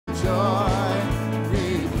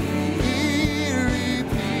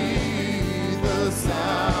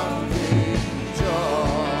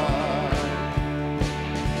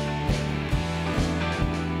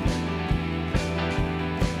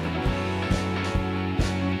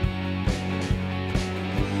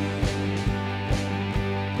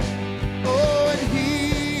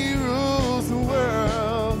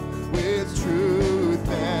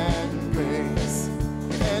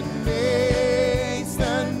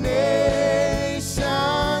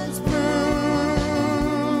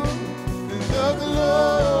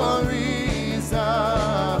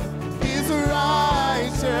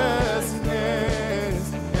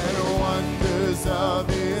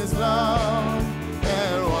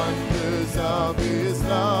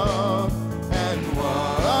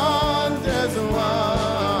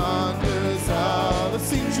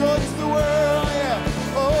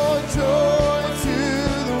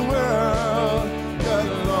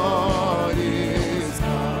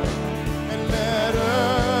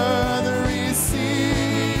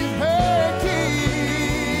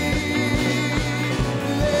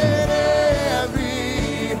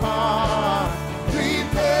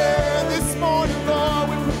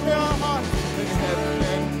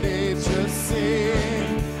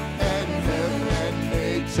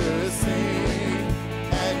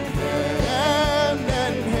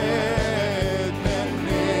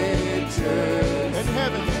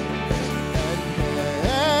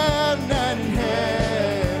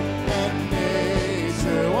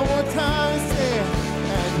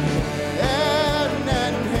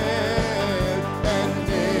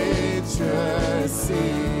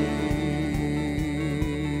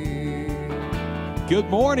Good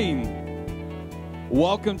morning.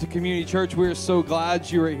 Welcome to Community Church. We're so glad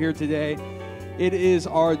you are here today. It is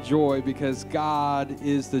our joy because God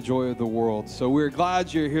is the joy of the world. So we're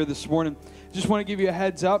glad you're here this morning. Just want to give you a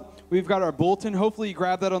heads up. We've got our bulletin. Hopefully you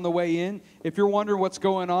grab that on the way in. If you're wondering what's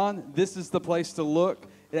going on, this is the place to look.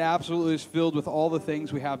 It absolutely is filled with all the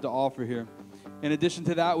things we have to offer here. In addition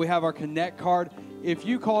to that, we have our Connect card. If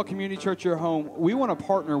you call Community Church your home, we want to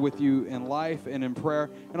partner with you in life and in prayer.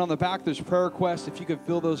 And on the back, there's prayer requests. If you could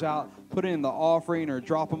fill those out, put it in the offering or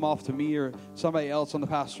drop them off to me or somebody else on the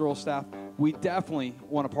pastoral staff, we definitely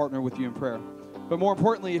want to partner with you in prayer. But more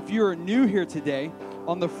importantly, if you're new here today,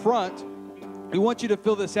 on the front, we want you to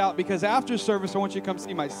fill this out because after service, I want you to come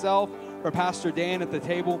see myself or Pastor Dan at the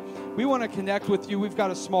table. We want to connect with you. We've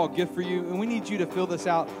got a small gift for you, and we need you to fill this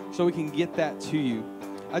out so we can get that to you.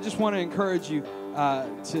 I just want to encourage you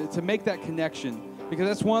to make that connection because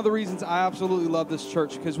that's one of the reasons I absolutely love this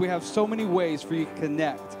church, because we have so many ways for you to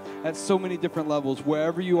connect at so many different levels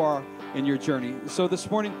wherever you are in your journey. So this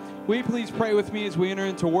morning, will you please pray with me as we enter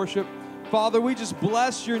into worship? Father, we just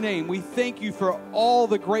bless your name. We thank you for all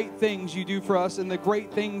the great things you do for us and the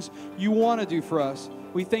great things you want to do for us.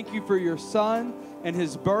 We thank you for your son and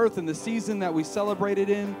his birth and the season that we celebrated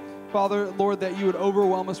in. Father, Lord, that you would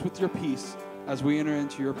overwhelm us with your peace as we enter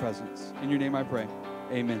into your presence. In your name I pray.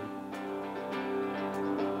 Amen.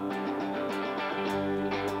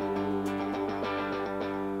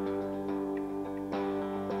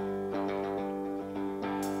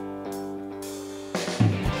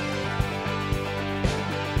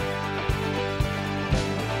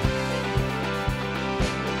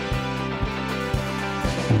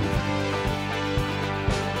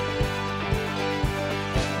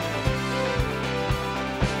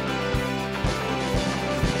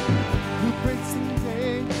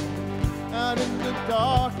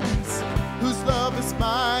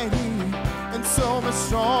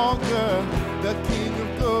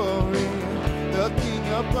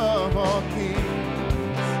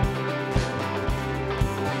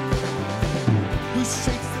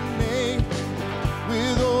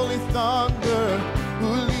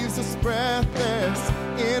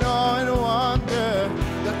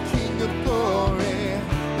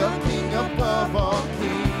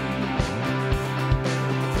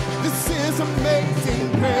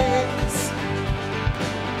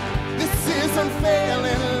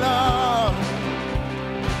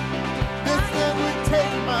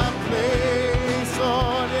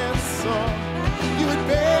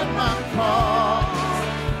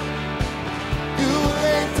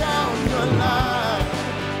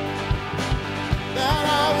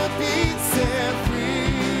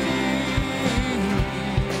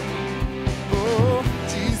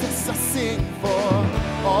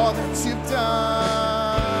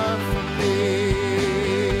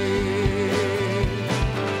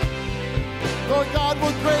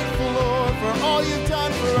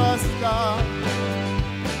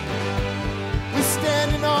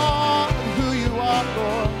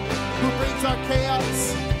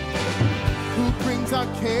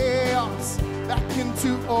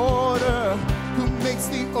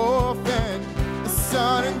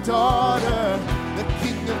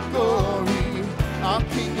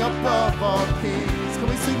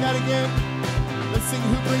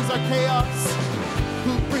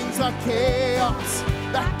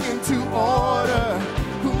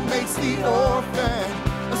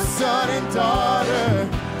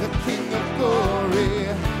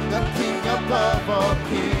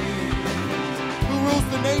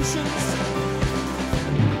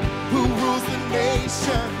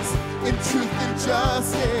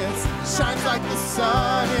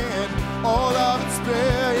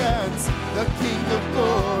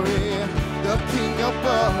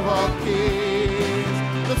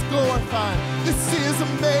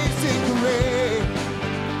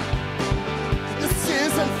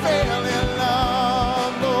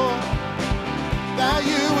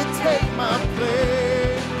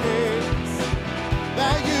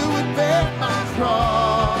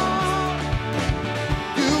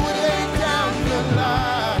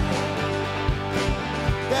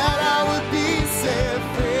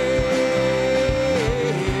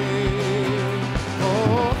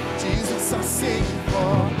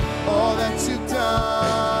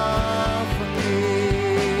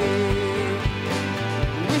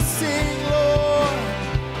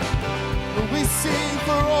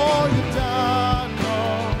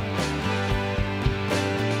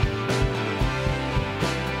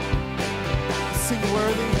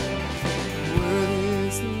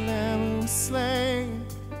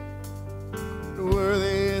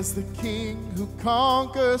 is the King who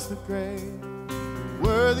conquers the grave.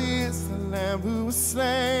 Worthy is the Lamb who was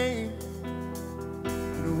slain,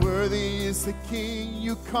 and worthy is the King,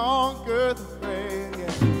 you conquered the grave.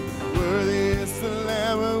 Yeah. Worthy is the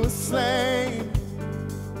Lamb who was slain,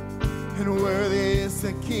 and worthy is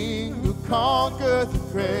the King who conquered the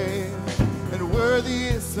grave. And worthy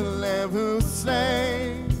is the Lamb who was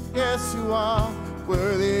slain, yes you are.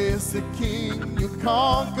 Worthy is the King, you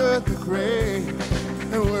conquered the grave.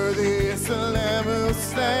 And worthy is the Lamb who was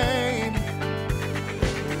slain,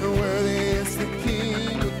 and worthy is the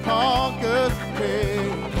King who conquered the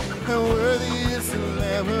grave. And worthy is the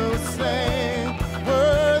Lamb who was slain.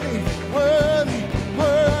 Worthy, worthy,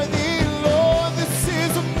 worthy, Lord, this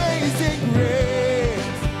is amazing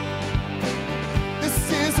grace. This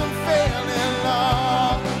is unfailing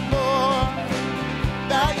love, Lord,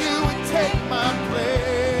 that you would take my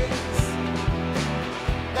place,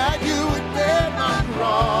 that you would bear my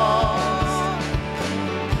cross,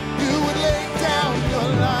 you would lay down your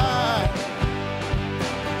life,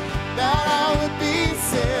 that I would be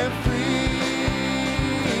set free.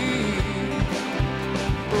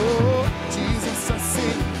 Oh, Jesus, I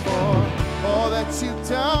sing for all that you've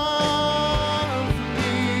done for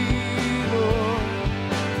me, Lord.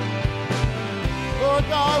 Lord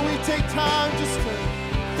God, we take time just to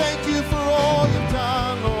thank you for all you've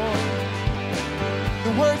done, Lord.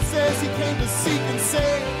 The word says he came to seek and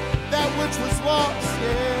save that which was lost,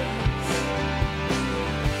 yes.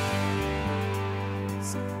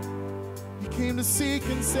 He came to seek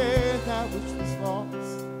and save that which was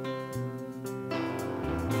lost.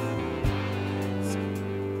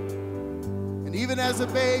 And even as a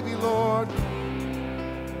baby, Lord,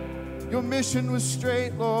 your mission was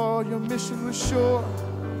straight, Lord, your mission was sure.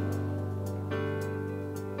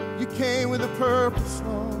 You came with a purpose,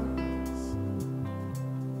 Lord.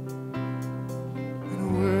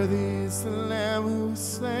 Worthy is the Lamb who was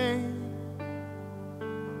slain,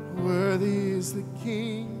 worthy is the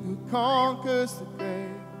King who conquers the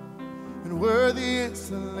grave, and worthy is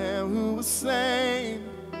the Lamb who was slain,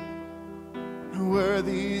 and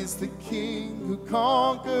worthy is the King who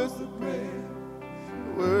conquers the grave.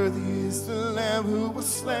 Worthy is the Lamb who was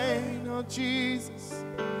slain, oh Jesus.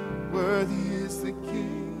 Worthy is the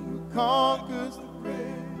King who conquers the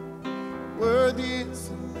grave. Worthy is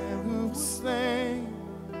the Lamb who was slain.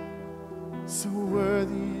 So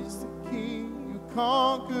worthy is the King who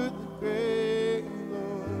conquered the grave,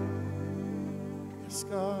 Lord. Yes,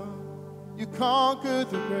 God, you conquered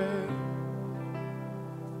the grave.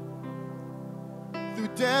 Through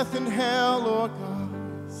death and hell, Lord God,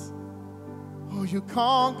 yes. Oh, you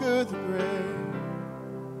conquered the grave.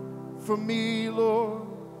 For me, Lord,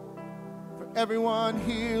 for everyone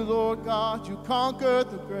here, Lord God, you conquered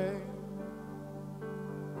the grave.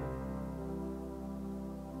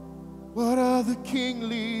 What other king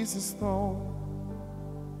leaves his throne?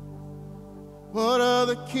 What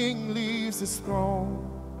other king leaves his throne?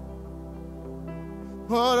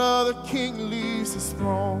 What other king leaves his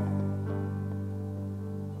throne?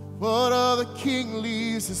 What other king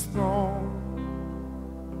leaves his throne?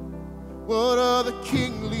 What other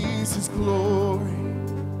king leaves his glory?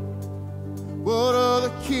 What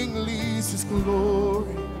other king leaves his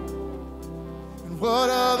glory? And what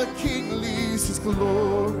other king leaves his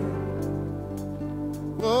glory?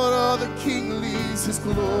 What other king leaves his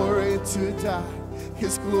glory to die?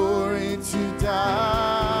 His glory to die.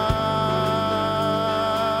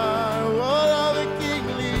 What other king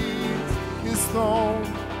leaves his throne?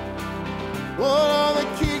 What other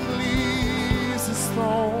king leaves his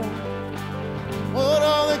throne? What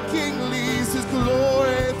other king leaves his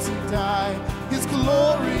glory to die? His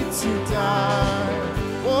glory to die.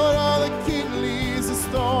 What other king leaves his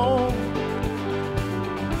throne?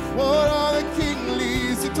 What other king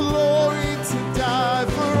leaves his glory to die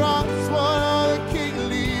for us? What other king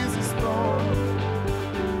leaves his throne?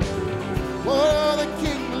 What other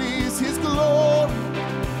king leaves his glory?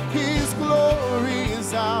 His glory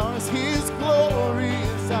is ours. His glory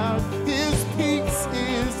is ours. His peace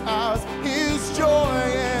is ours. His joy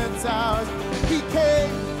is ours. He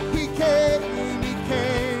came, he came, he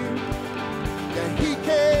came. Yeah, he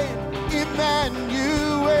came,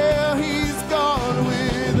 Emmanuel. He's gone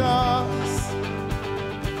with us.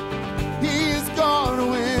 He's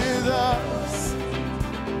gone with us.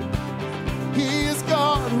 He's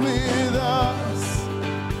gone with us.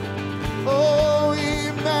 Oh,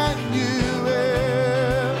 Emmanuel.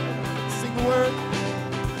 Sing the word.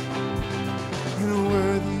 And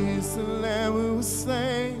worthy is the Lamb who was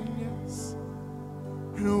slain, yes.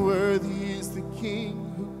 And worthy is the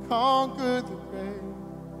King who conquered the grave.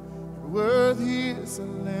 And worthy is the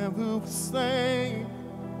Lamb who was slain.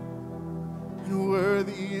 And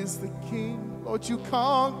worthy is the King. Lord, you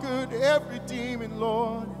conquered every demon,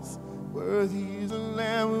 Lord. Worthy is the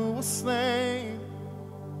Lamb who was slain.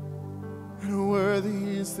 And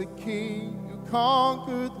worthy is the King who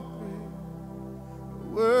conquered the grave.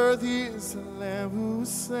 Worthy is the Lamb who was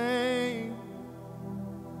slain.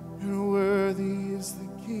 And worthy is the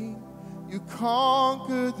King, you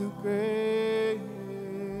conquered the grave.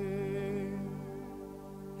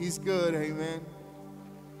 He's good, amen.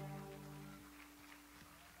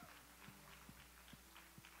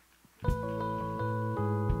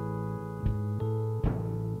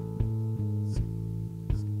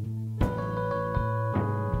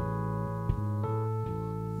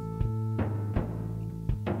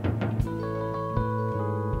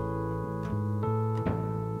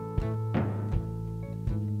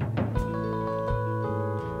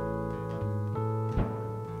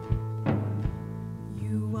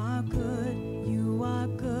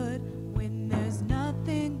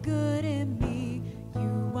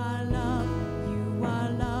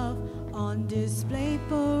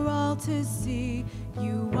 To see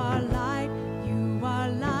you are light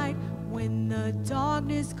when the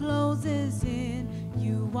darkness closes in.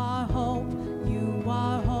 You are hope, you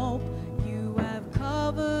have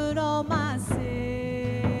covered all my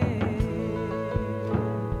sin.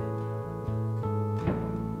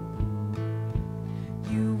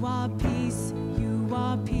 You are peace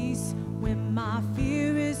when my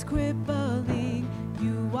fear is crippling.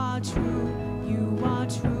 You are true,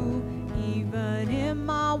 even in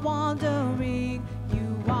my wandering.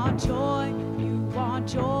 You are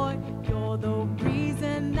joy, you're the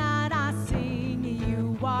reason that I sing.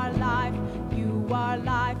 You are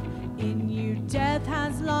life, in you death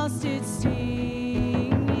has lost its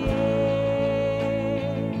sting. Yeah.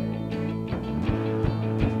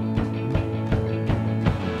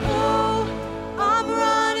 Oh, I'm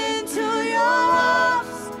running to your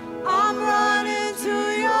arms, I'm running to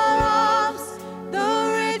your arms.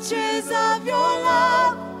 The riches of your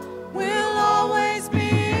love will always be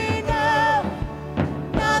enough.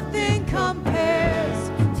 Nothing compares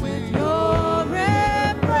with your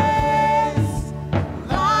embrace.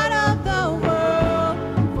 Light of the world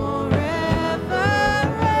forever.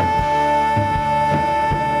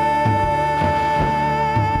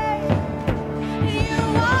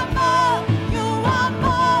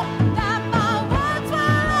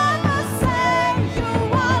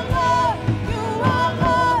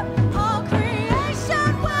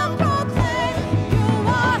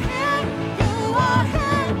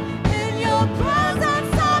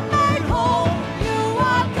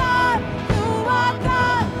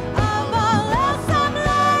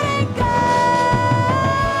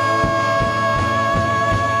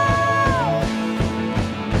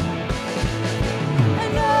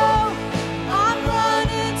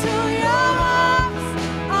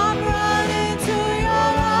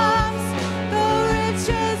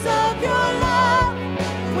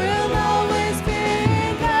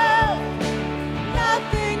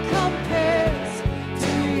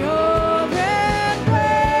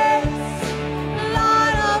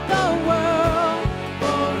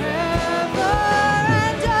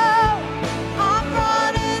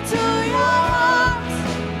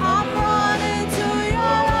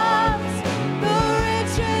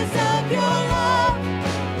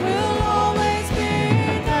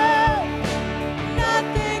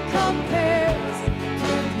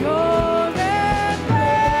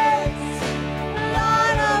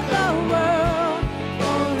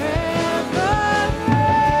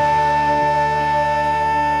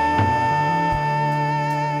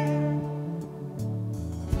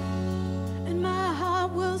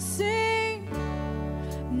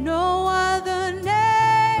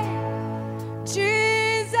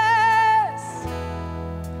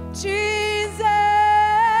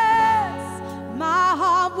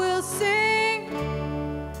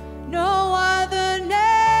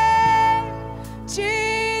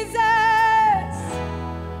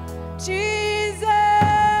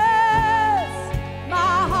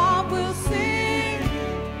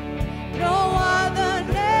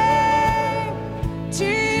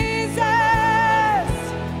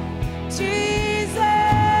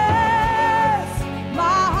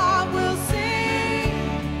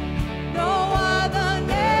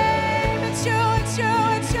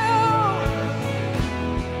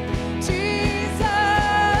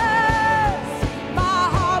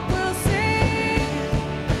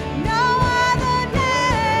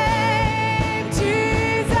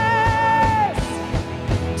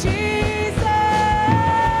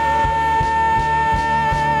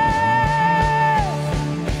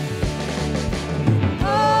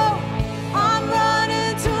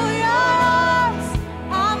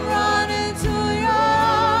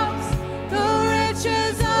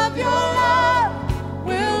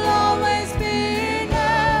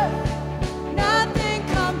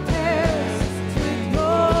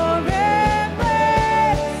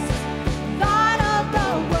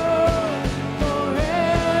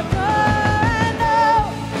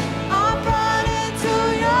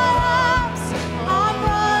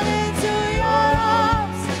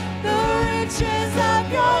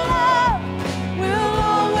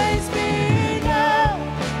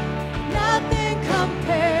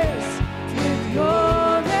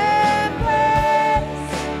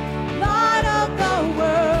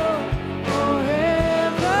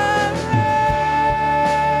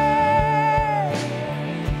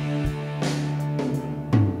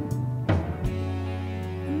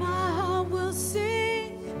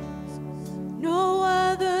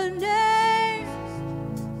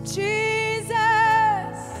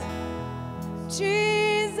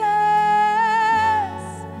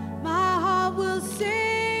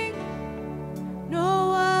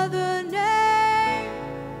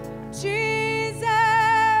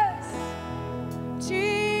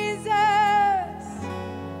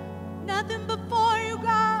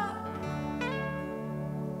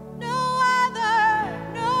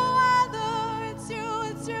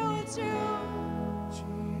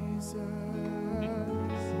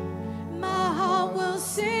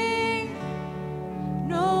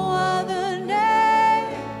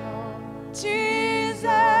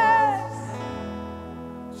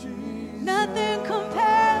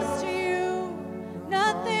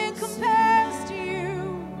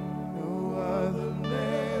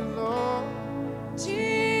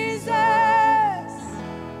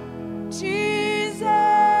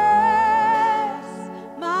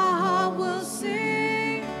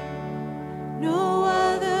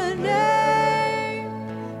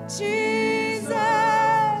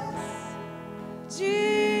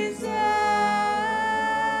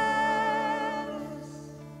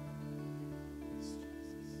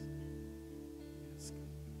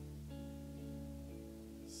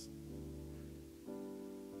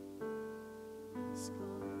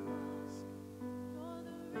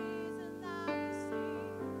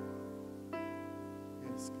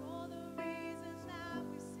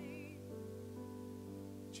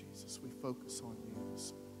 focus on you.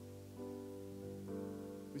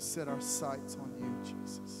 We set our sights on you,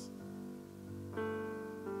 Jesus.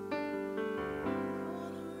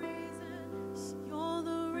 You're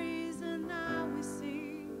the reason that we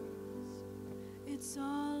sing. It's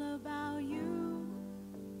all about you.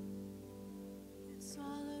 It's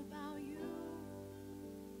all about you.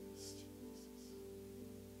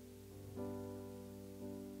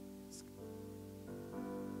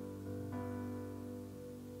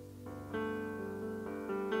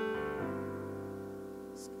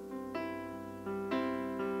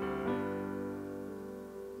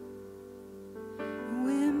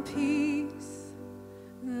 When peace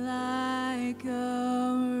like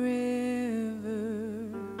a river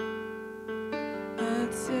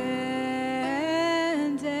attended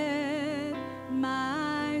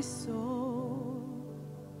my soul,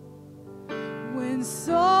 when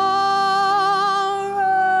sorrows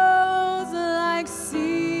like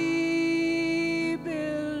sea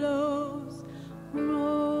billows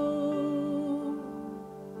roll,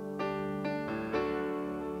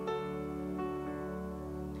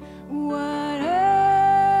 whatever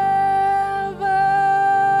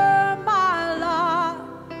my lot,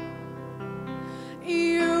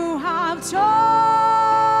 you have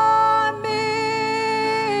taught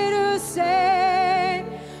me to say,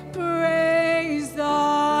 praise the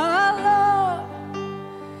Lord.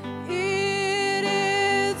 It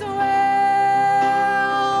is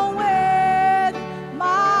well with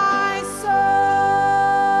my soul.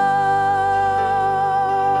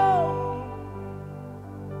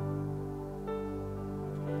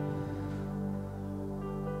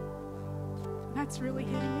 That's really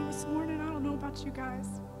hitting me this morning. I don't know about you guys.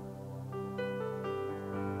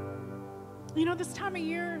 You know, this time of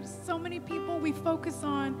year, so many people we focus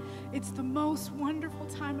on, it's the most wonderful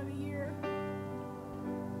time of the year.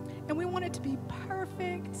 And we want it to be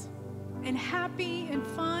perfect and happy and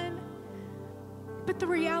fun. But the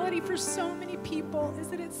reality for so many people is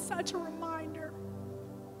that it's such a reminder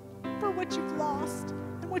for what you've lost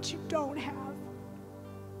and what you don't have.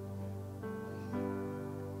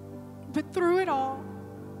 But through it all,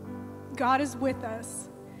 God is with us.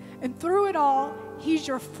 And through it all, He's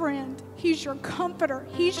your friend. He's your comforter.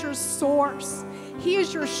 He's your source. He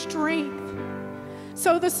is your strength.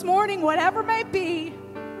 So this morning, whatever may be,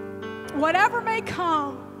 whatever may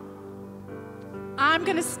come, I'm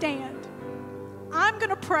going to stand. I'm going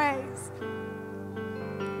to praise.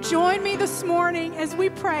 Join me this morning as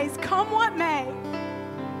we praise. Come what may.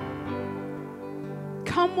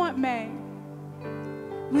 Come what may.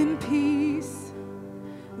 When peace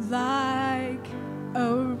like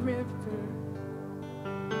a river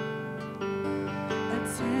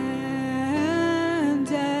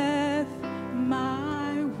attendeth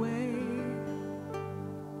my way,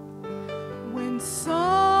 when sorrows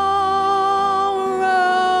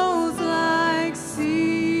like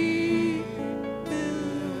sea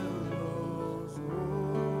billows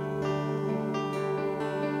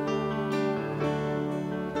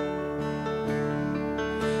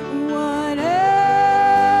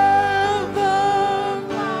whatever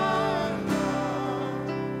my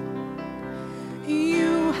God,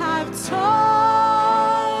 you have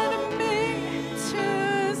taught me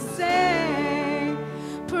to say,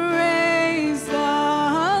 praise the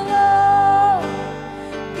Lord.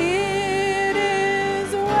 It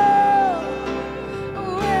is well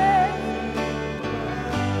with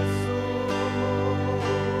my soul,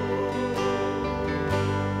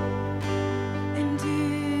 and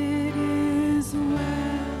it is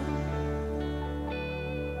well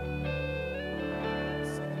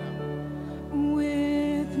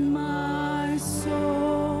with my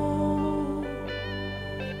soul.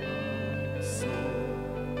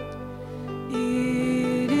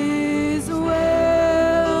 It is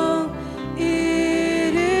well,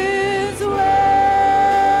 it is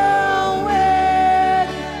well with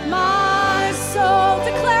my soul.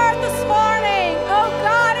 Declare it this morning. Oh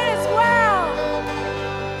God, it is well.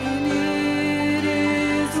 And it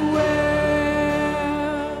is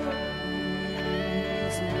well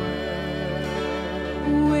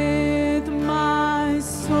with my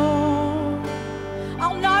soul.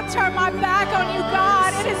 I'll not turn my back on you,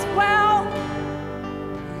 God. It is well.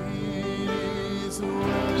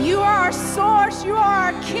 You are our source. You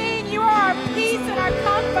are our King. You are our peace and our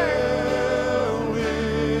comfort.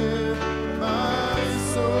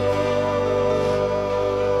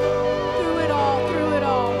 Through it all, through it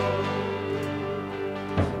all.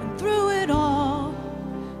 And through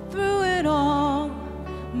it all,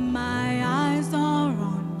 my eyes are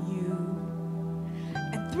on you.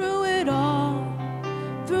 And through it all,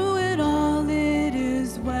 it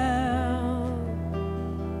is well.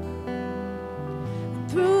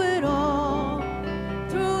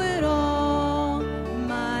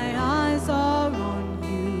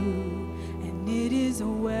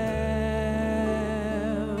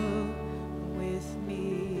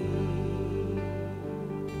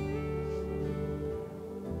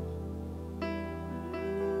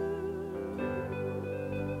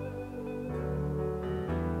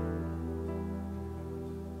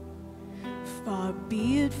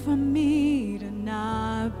 be it from me to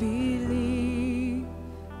not believe,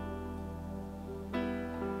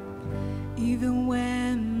 even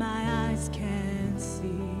when my eyes can't see.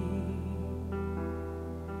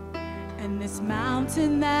 And this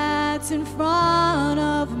mountain that's in front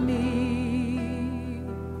of me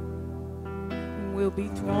will be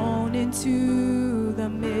thrown into the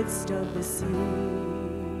midst of the sea.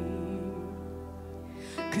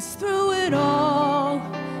 'Cause through it all,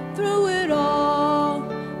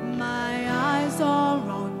 my eyes are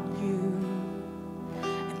on you.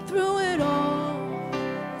 And through it all,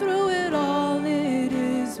 it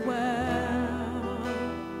is well.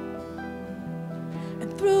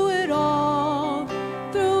 And through it all,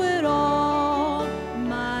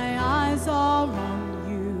 my eyes are on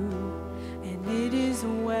you. And it is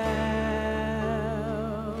well.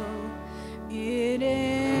 It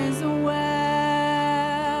is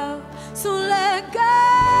well. So let go,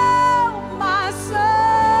 my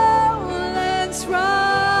soul, and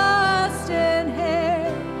trust in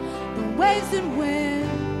Him. The waves and wind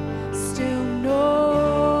still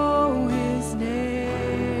know His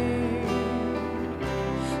name.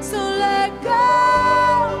 So let go,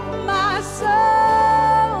 my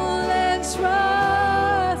soul, and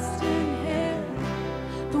trust in Him.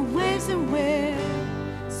 The waves and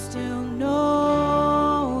wind still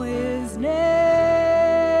know His name.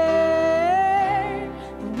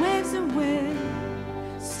 The waves and wind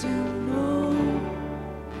still know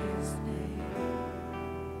His name.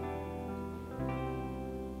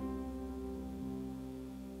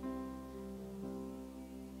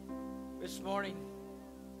 This morning,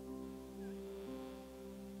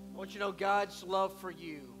 I want you to know God's love for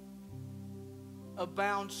you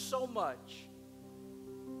abounds so much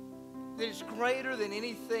that it's greater than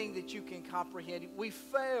anything that you can comprehend. We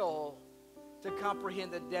fail to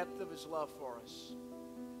comprehend the depth of His love for us.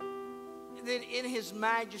 That in His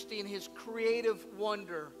majesty and His creative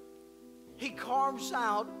wonder, He carves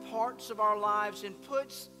out parts of our lives and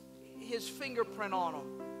puts His fingerprint on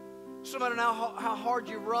them. So no matter how hard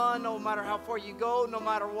you run, no matter how far you go, no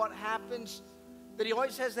matter what happens, that He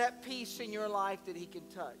always has that peace in your life that He can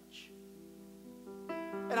touch.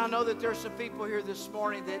 And I know that there's some people here this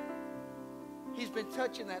morning that He's been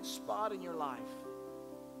touching that spot in your life.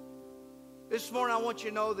 This morning I want you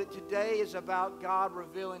to know that today is about God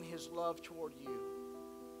revealing His love toward you.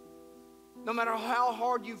 No matter how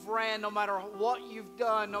hard you've ran, no matter what you've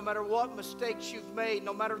done, no matter what mistakes you've made,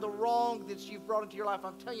 no matter the wrong that you've brought into your life,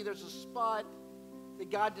 I'm telling you there's a spot that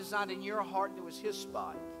God designed in your heart that was His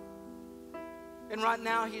spot. And right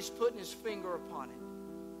now He's putting His finger upon it.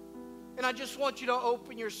 And I just want you to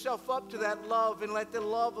open yourself up to that love and let the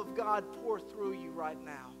love of God pour through you right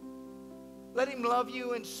now. Let Him love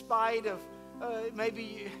you in spite of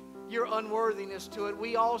maybe your unworthiness to it.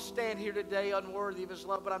 We all stand here today unworthy of His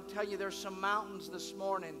love, but I'm telling you there's some mountains this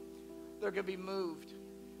morning that are going to be moved.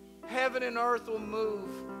 Heaven and earth will move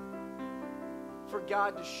for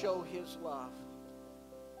God to show His love.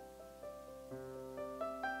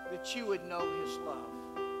 That you would know His love.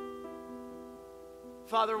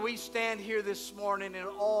 Father, we stand here this morning in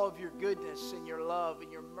awe of your goodness and your love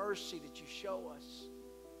and your mercy that you show us.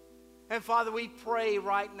 And Father, we pray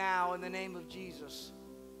right now in the name of Jesus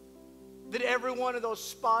that every one of those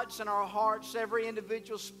spots in our hearts, every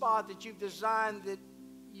individual spot that you've designed that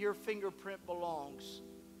your fingerprint belongs,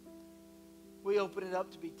 we open it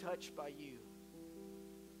up to be touched by you.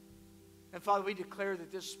 And Father, we declare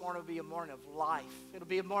that this morning will be a morning of life. It'll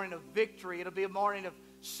be a morning of victory. It'll be a morning of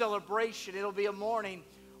celebration. It'll be a morning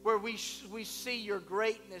where we see your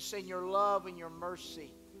greatness and your love and your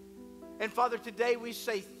mercy. And Father, today we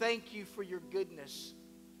say thank you for your goodness.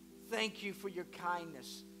 Thank you for your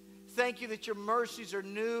kindness. Thank you that your mercies are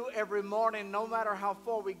new every morning. No matter how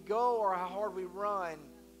far we go or how hard we run,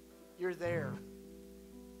 you're there.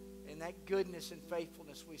 In that goodness and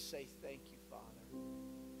faithfulness, we say thank you, Father.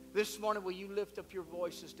 This morning, will you lift up your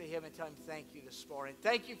voices to Him and tell Him thank you this morning?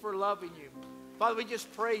 Thank you for loving you. Father, we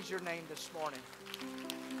just praise your name this morning.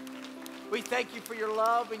 We thank you for your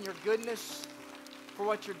love and your goodness, for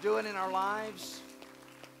what you're doing in our lives.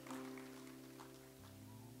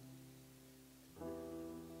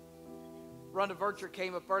 Rhonda Vercher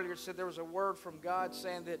came up earlier and said there was a word from God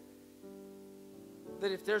saying that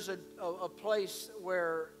if there's a place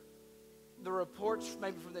where the reports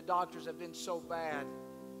maybe from the doctors have been so bad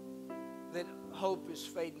that hope is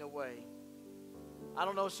fading away. I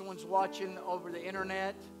don't know if someone's watching over the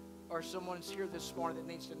internet or someone's here this morning that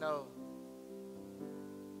needs to know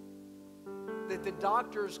that the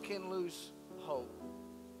doctors can lose hope.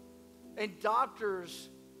 And doctors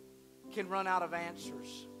can run out of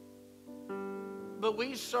answers. But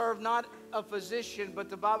we serve not a physician, but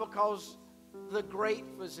the Bible calls the great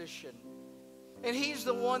physician. And he's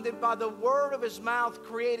the one that by the word of his mouth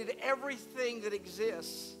created everything that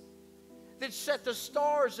exists, that set the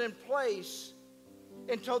stars in place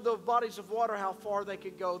and told the bodies of water how far they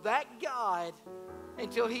could go. That God,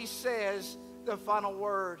 until he says the final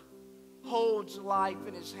word, holds life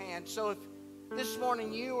in his hand. So if this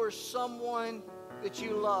morning you or someone that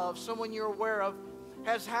you love, someone you're aware of,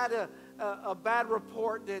 has had a bad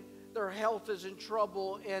report that their health is in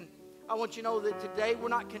trouble, and I want you to know that today we're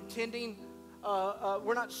not contending,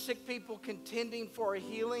 we're not sick people contending for a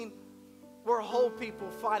healing. We're whole people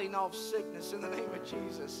fighting off sickness in the name of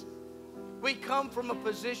Jesus. We come from a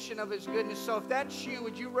position of his goodness. So if that's you,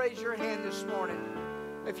 would you raise your hand this morning?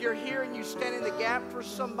 If you're here and you stand in the gap for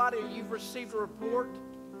somebody, or you've received a report,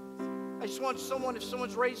 I just want someone, if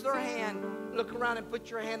someone's raised their hand, look around and put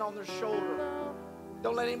your hand on their shoulder.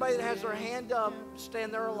 Don't let anybody that has their hand up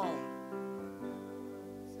stand there alone.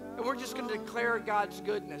 And we're just going to declare God's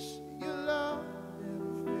goodness.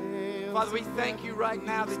 Father, we thank you right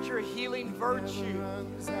now that your healing virtue,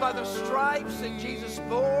 by the stripes that Jesus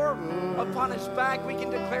bore upon his back, we can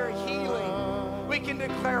declare healing. We can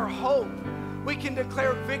declare hope. We can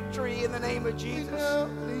declare victory in the name of Jesus.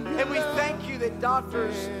 And we thank you that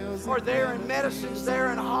doctors are there and medicine's there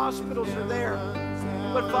and hospitals are there.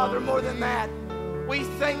 But Father, more than that, we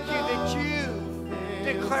thank you that you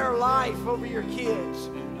declare life over your kids.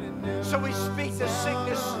 So we speak to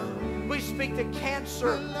sickness. We speak to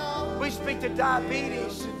cancer. We speak to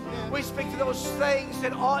diabetes. We speak to those things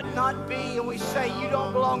that ought not be. And we say you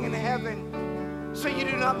don't belong in heaven. So you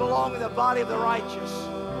do not belong in the body of the righteous.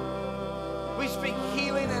 We speak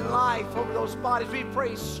healing and life over those bodies. We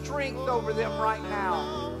pray strength over them right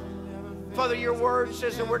now. Father, your word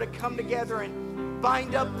says that we're to come together and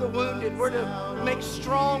bind up the wounded. We're to make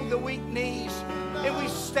strong the weak knees. And we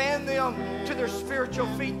stand them to their spiritual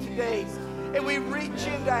feet today. And we reach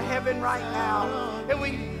into heaven right now. And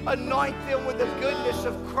we anoint them with the goodness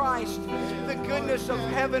of Christ, the goodness of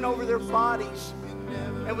heaven over their bodies.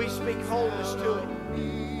 And we speak wholeness to it.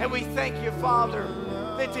 And we thank you, Father,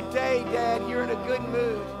 that today, Dad, you're in a good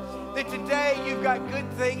mood. That today you've got good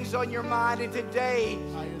things on your mind. And today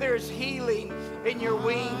there's healing in your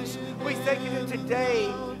wings. We thank you that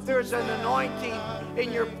today there's an anointing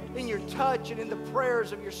in your touch and in the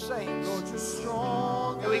prayers of your saints.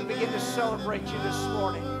 And we begin to celebrate you this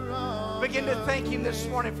morning. Begin to thank him this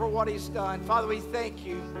morning for what he's done. Father, we thank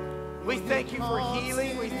you. We thank you for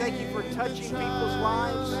healing. We thank you for touching people's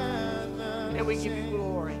lives. And we give you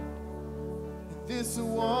glory. And we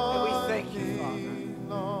thank you,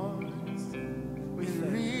 Father. We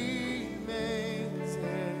thank you.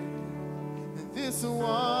 This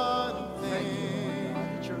one Thank you, Lord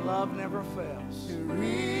God, that your love never fails. Thank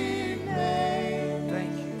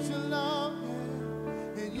you. Your love,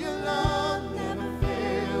 and your love never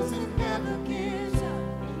fails, it never gives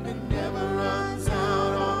up, it never runs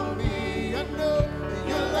out on me. I know that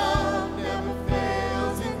your love never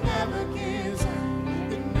fails, it never gives up,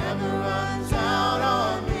 it never runs out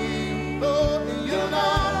on me. Oh, and your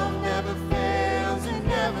love never fails, it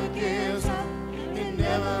never gives up, it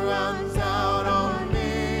never runs out on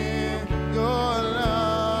me. Your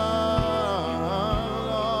love,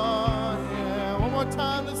 Lord, yeah. One more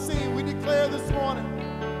time.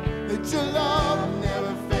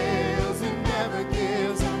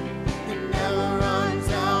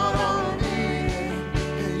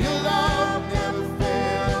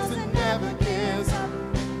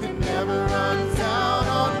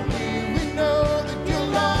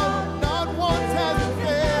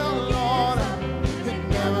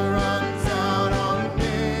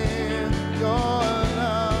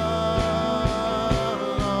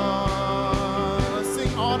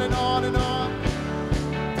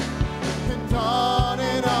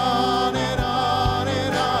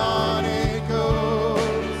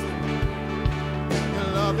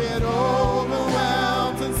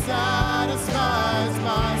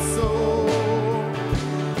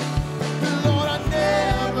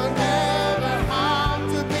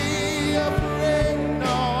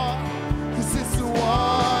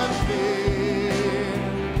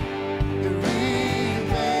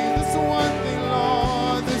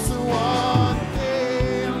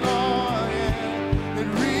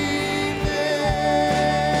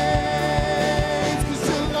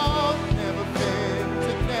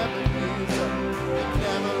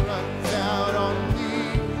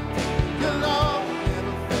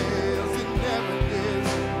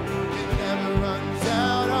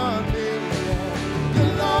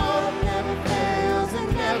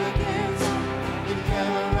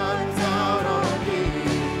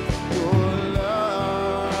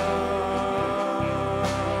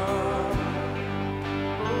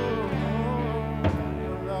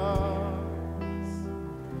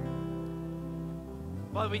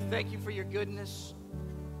 Father, we thank you for your goodness.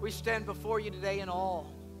 We stand before you today in awe.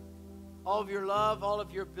 All of your love, all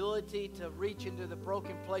of your ability to reach into the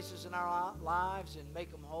broken places in our lives and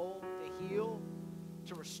make them whole, to heal,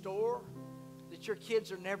 to restore. That your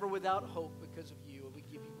kids are never without hope because of you. And we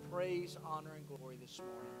give you praise, honor, and glory this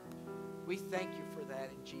morning. We thank you for that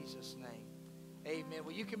in Jesus' name. Amen.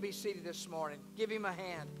 Well, you can be seated this morning. Give him a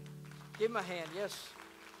hand. Give him a hand. Yes.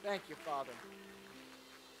 Thank you, Father.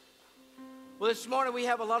 Well, this morning we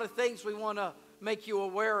have a lot of things we want to make you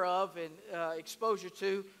aware of and expose you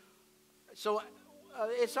to. So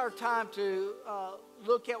it's our time to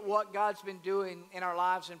look at what God's been doing in our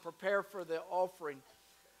lives and prepare for the offering.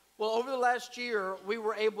 Well, over the last year, we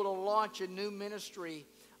were able to launch a new ministry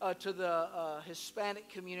to the Hispanic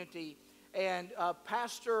community. And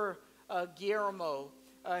Pastor Guillermo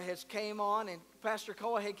has came on. And Pastor,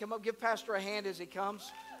 go ahead, come up. Give Pastor a hand as he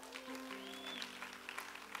comes.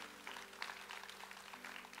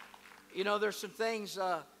 You know, there's some things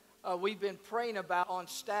we've been praying about on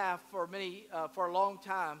staff for a long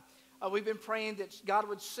time. We've been praying that God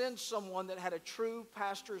would send someone that had a true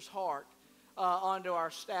pastor's heart onto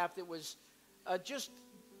our staff that was just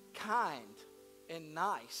kind and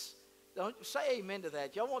nice. Don't say amen to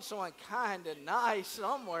that. Y'all want someone kind and nice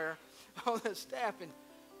somewhere on the staff. And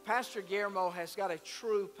Pastor Guillermo has got a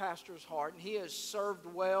true pastor's heart, and he has served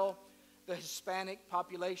well the Hispanic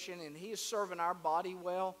population, and he is serving our body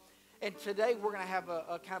well. And today we're going to have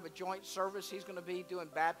a kind of a joint service. He's going to be doing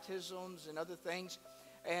baptisms and other things.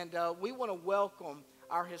 And we want to welcome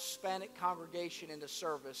our Hispanic congregation into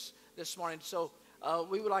service this morning. So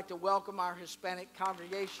we would like to welcome our Hispanic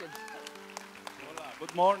congregation. Hola,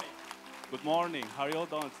 good morning. Good morning. How are you all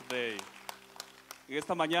doing today? En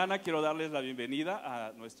esta mañana quiero darles la bienvenida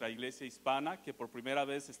a nuestra iglesia hispana que por primera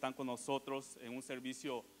vez están con nosotros en un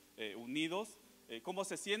servicio unidos. ¿Cómo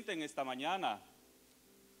se sienten esta mañana?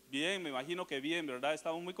 Bien, me imagino que bien, ¿verdad?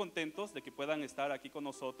 Estamos muy contentos de que puedan estar aquí con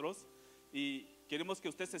nosotros y queremos que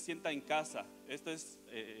usted se sienta en casa. Esto es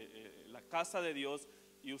la casa de Dios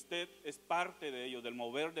y usted es parte de ello, del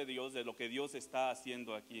mover de Dios, de lo que Dios está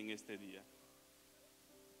haciendo aquí en este día.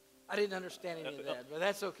 I didn't understand any of that, but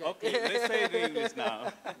that's okay. Okay, let's say it in English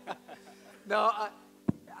now. No,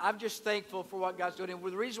 I'm just thankful for what God's doing. And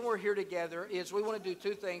the reason we're here together is we want to do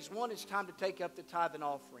two things. One, it's time to take up the tithe and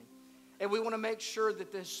offering. And we want to make sure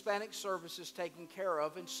that the Hispanic service is taken care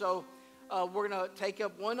of. And so we're going to take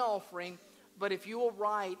up one offering. But if you will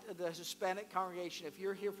write the Hispanic congregation, if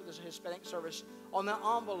you're here for this Hispanic service, on the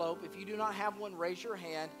envelope, if you do not have one, raise your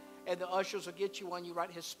hand. And the ushers will get you one. You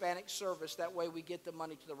write Hispanic service. That way we get the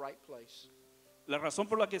money to the right place. La razón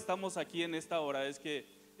por la que estamos aquí en esta hora es que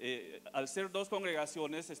al ser dos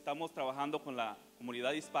congregaciones estamos trabajando con la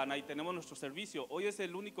comunidad hispana y tenemos nuestro servicio. Hoy es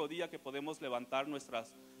el único día que podemos levantar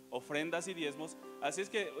nuestras ofrendas y diezmos. Así es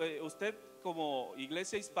que usted como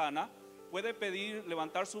iglesia hispana puede pedir,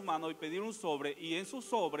 levantar su mano y pedir un sobre, y en su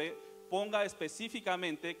sobre ponga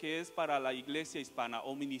específicamente que es para la iglesia hispana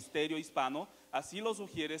o ministerio hispano. Así los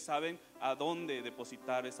sugieres saben a dónde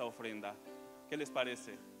depositar esa ofrenda. ¿Qué les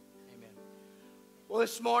parece? Amen. Well,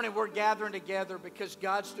 this morning we're gathering together because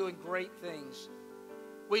God's doing great things.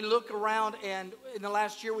 We look around, and in the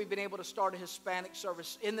last year we've been able to start a Hispanic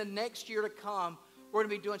service. In the next year to come, we're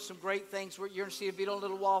going to be doing some great things. You're going to see a video in a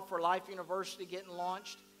little while for Life University getting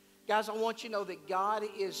launched. Guys, I want you to know that God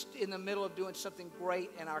is in the middle of doing something great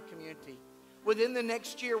in our community. Within the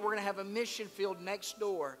next year, we're going to have a mission field next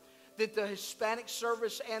door that the Hispanic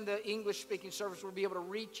service and the English-speaking service will be able to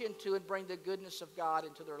reach into and bring the goodness of God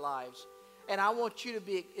into their lives. And I want you to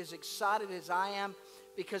be as excited as I am,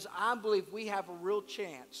 because I believe we have a real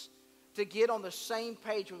chance to get on the same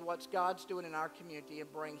page with what God's doing in our community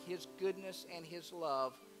and bring His goodness and His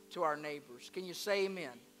love to our neighbors. Can you say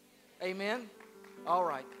amen? Amen? All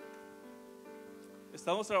right.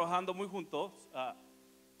 Estamos trabajando muy juntos.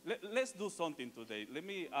 Let's do something today. Let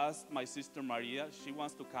me ask my sister Maria. She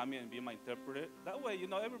wants to come in and be my interpreter. That way,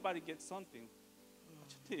 everybody gets something. What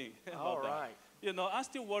do you think about All that? right. I'm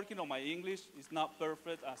still working on my English. It's not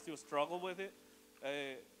perfect. I still struggle with it.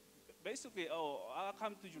 Basically, I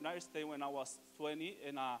came to the United States when I was 20,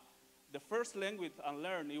 and the first language I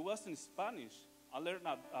learned, it wasn't Spanish. I learned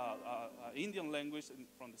Indian language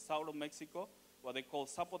from the south of Mexico, what they call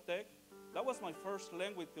Zapotec. That was my first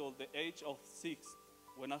language till the age of 6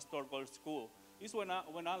 when I started going to school. It's when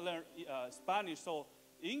I learned Spanish, so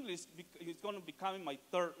English is going to become my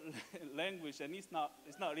third language, and it's not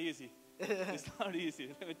easy. It's not easy,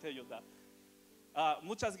 let me tell you that.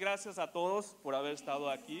 Muchas gracias a todos por haber estado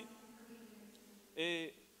aquí.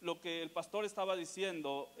 Lo que el pastor estaba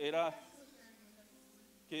diciendo era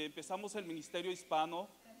que empezamos el ministerio hispano.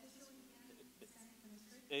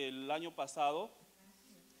 el año pasado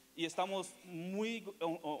y estamos muy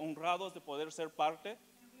honrados de poder ser parte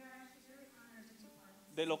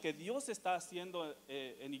de lo que Dios está haciendo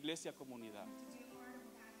en Iglesia Comunidad.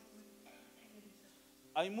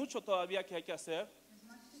 Hay mucho todavía que hay que hacer,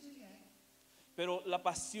 pero la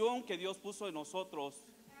pasión que Dios puso en nosotros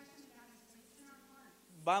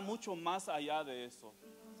va mucho más allá de eso.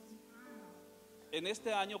 En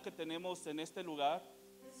este año que tenemos en este lugar,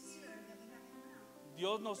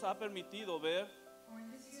 Dios nos ha permitido ver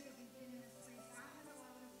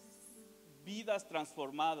vidas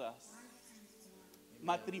transformadas,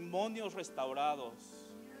 matrimonios restaurados,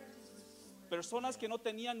 personas que no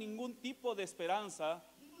tenían ningún tipo de esperanza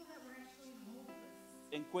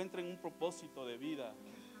encuentren un propósito de vida.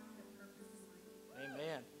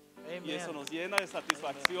 Amen. Amen. Y eso nos llena de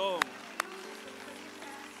satisfacción.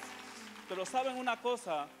 Pero ¿saben una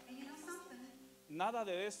cosa? Nada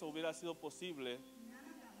de eso hubiera sido posible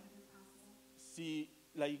si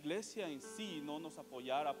la iglesia en sí no nos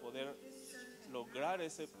apoyara a poder lograr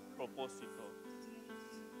ese propósito.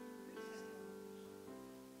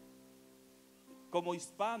 Como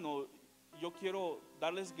hispano, yo quiero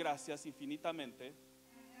darles gracias infinitamente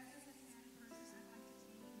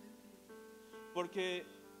porque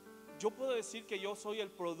yo puedo decir que yo soy el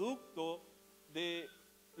producto de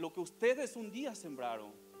lo que ustedes un día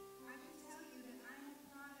sembraron.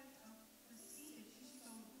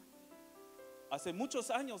 Hace muchos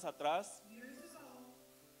años atrás,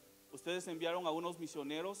 ustedes enviaron a unos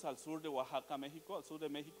misioneros al sur de Oaxaca, México, al sur de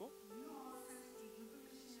México.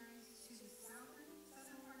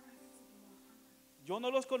 Yo no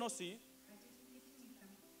los conocí,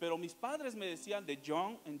 pero mis padres me decían de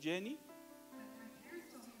John y Jenny,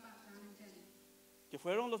 que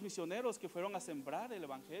fueron los misioneros que fueron a sembrar el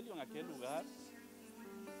evangelio en aquel lugar.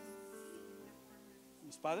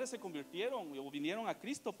 Mis padres se convirtieron o vinieron a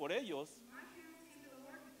Cristo por ellos.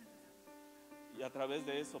 Y a través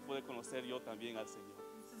de eso pude conocer yo también al Señor.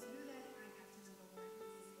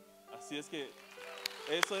 Así es que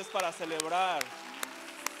eso es para celebrar.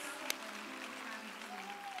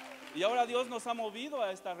 Y ahora Dios nos ha movido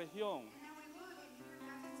a esta región.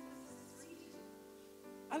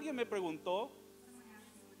 Alguien me preguntó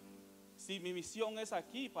si mi misión es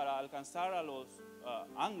aquí para alcanzar a los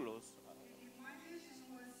anglos.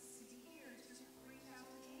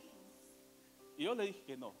 Y yo le dije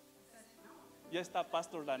que no. Ya está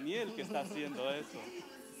Pastor Daniel que está haciendo eso.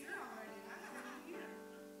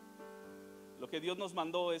 Lo que Dios nos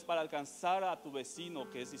mandó es para alcanzar a tu vecino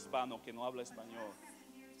que es hispano, que no habla español.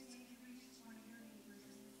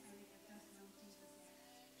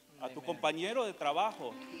 A tu compañero de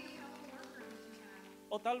trabajo.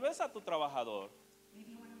 O tal vez a tu trabajador.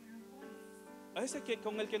 A ese que,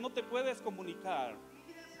 con el que no te puedes comunicar.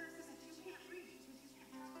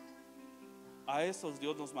 A esos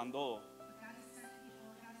Dios nos mandó.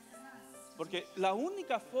 Porque la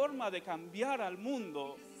única forma de cambiar al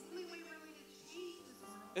mundo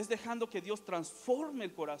es dejando que Dios transforme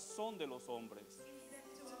el corazón de los hombres.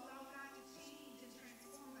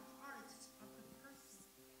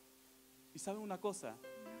 Y saben una cosa,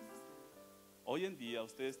 hoy en día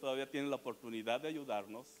ustedes todavía tienen la oportunidad de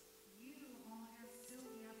ayudarnos,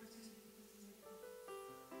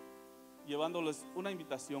 llevándoles una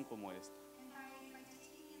invitación como esta.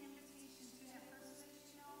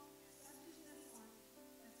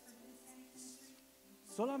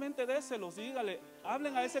 Solamente déselos, dígale,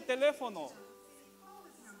 hablen a ese teléfono.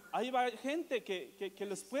 Ahí va gente que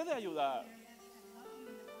les puede ayudar.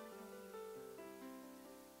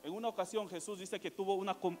 En una ocasión Jesús dice que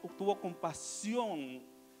tuvo compasión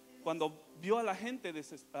cuando vio a la gente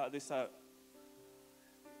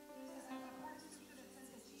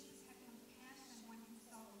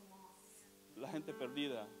la gente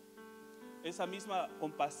perdida. Esa misma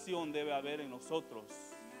compasión debe haber en nosotros.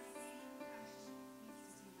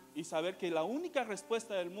 Y saber que la única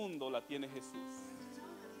respuesta del mundo la tiene Jesús.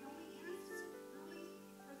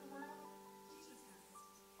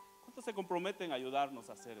 ¿Cuántos se comprometen a ayudarnos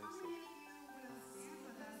a hacer eso?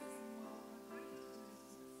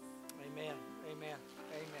 Amen. Amen.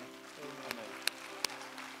 Amen. Amen.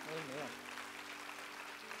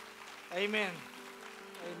 Amen. Amen.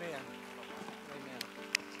 Amen.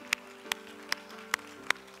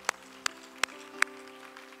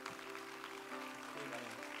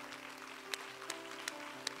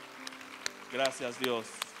 Gracias Dios.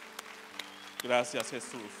 Gracias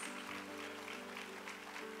Jesús.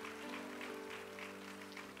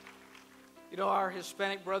 You know, our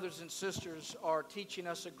Hispanic brothers and sisters are teaching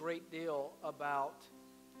us a great deal about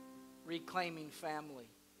reclaiming family.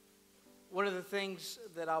 One of the things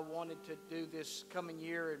that I wanted to do this coming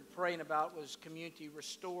year and praying about was community,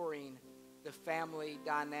 restoring the family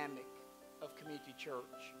dynamic of Community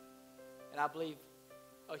Church. And I believe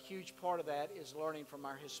a huge part of that is learning from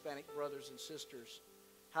our Hispanic brothers and sisters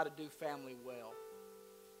how to do family well.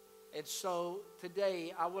 And so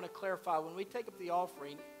today I want to clarify, when we take up the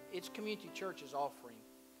offering, it's Community Church's offering.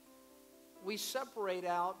 We separate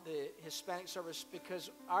out the Hispanic service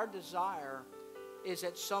because our desire is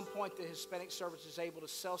at some point the Hispanic service is able to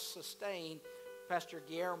self-sustain Pastor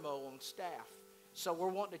Guillermo on staff. So we're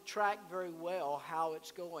wanting to track very well how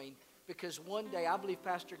it's going, because one day I believe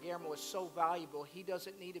Pastor Guillermo is so valuable he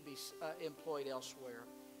doesn't need to be employed elsewhere.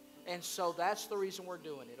 And so that's the reason we're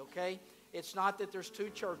doing it, okay? It's not that there's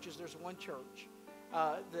two churches, there's one church.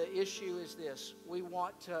 The issue is this: we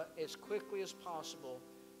want to, as quickly as possible,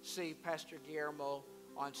 see Pastor Guillermo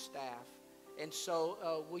on staff. And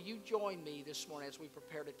so will you join me this morning as we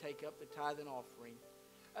prepare to take up the tithe and offering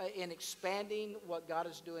in expanding what God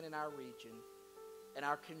is doing in our region and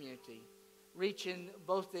our community, reaching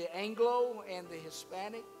both the Anglo and the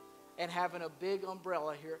Hispanic, and having a big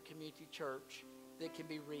umbrella here at Community Church that can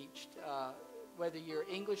be reached, whether you're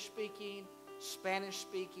English speaking, Spanish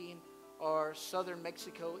speaking, or Southern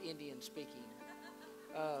Mexico Indian speaking.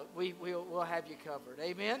 We'll have you covered.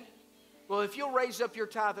 Amen? Well, if you'll raise up your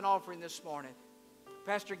tithe and offering this morning.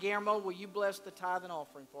 Pastor Guillermo, will you bless the tithe and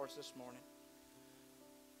offering for us this morning?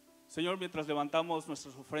 Señor, mientras levantamos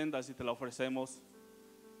nuestras ofrendas y te la ofrecemos,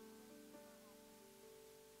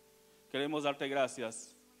 queremos darte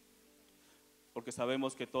gracias porque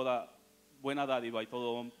sabemos que toda buena dádiva y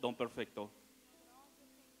todo don perfecto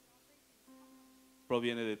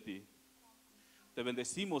proviene de ti. Te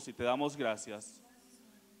bendecimos y te damos gracias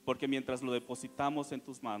porque mientras lo depositamos en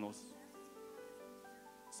tus manos,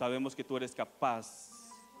 sabemos que tú eres capaz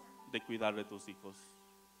de cuidar de tus hijos.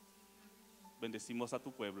 Bendecimos a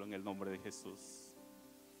tu pueblo en el nombre de Jesús.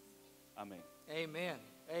 Amén. Amen.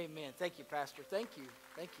 Amen. Thank you, Pastor. Thank you.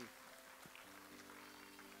 Thank you.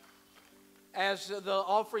 As the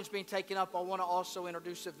offering's being taken up, I want to also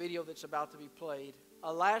introduce a video that's about to be played.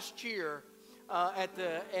 Last year, at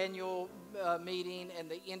the annual meeting and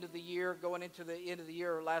the end of the year, going into the end of the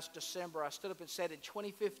year last December, I stood up and said in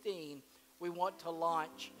 2015, we want to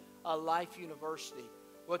launch a Life University.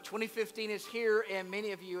 Well, 2015 is here, and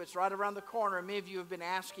many of you, it's right around the corner, and many of you have been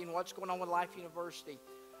asking what's going on with Life University.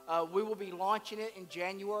 We will be launching it in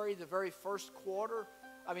January, the very first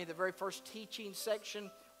teaching section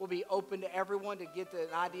will be open to everyone to get an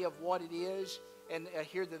idea of what it is and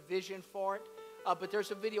hear the vision for it. But there's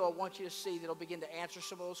a video I want you to see that will begin to answer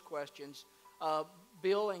some of those questions.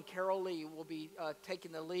 Bill and Carol Lee will be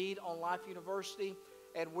taking the lead on Life University,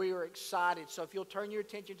 and we are excited. So if you'll turn your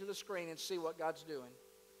attention to the screen and see what God's doing.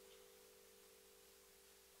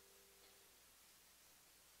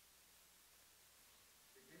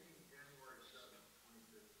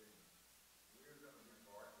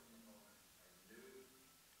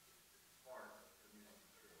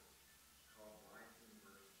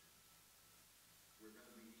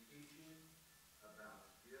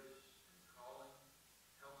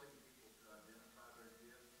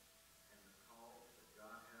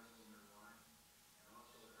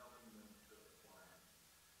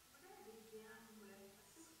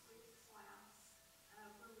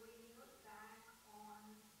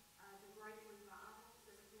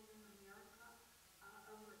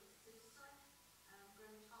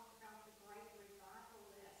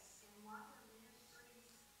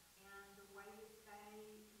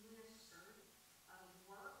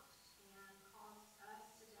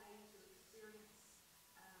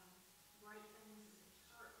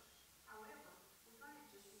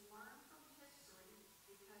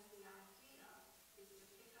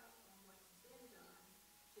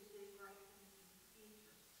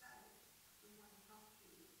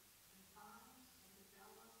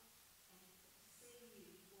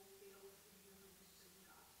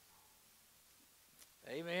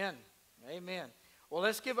 Amen. Amen. Well,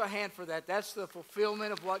 let's give a hand for that. That's the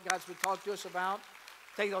fulfillment of what God's been talking to us about.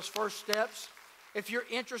 Take those first steps. If you're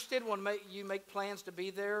interested, want to make plans to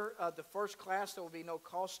be there. The first class, there will be no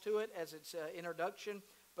cost to it as it's an introduction.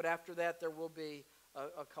 But after that, there will be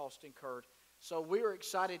a cost incurred. So we are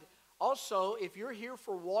excited. Also, if you're here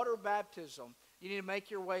for water baptism, you need to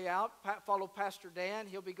make your way out. Follow Pastor Dan.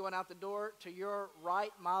 He'll be going out the door to your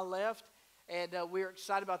right, my left. And we're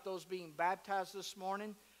excited about those being baptized this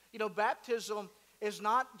morning. You know, baptism is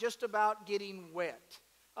not just about getting wet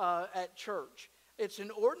at church. It's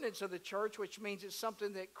an ordinance of the church, which means it's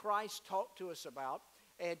something that Christ talked to us about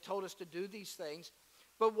and told us to do these things.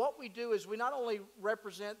 But what we do is we not only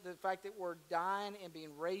represent the fact that we're dying and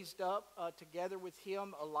being raised up together with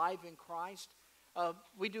Him, alive in Christ.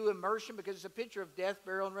 We do immersion because it's a picture of death,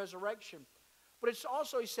 burial, and resurrection. But it's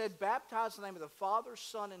also, he said, baptize in the name of the Father,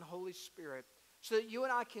 Son, and Holy Spirit, so that you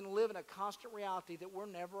and I can live in a constant reality that we're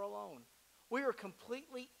never alone. We are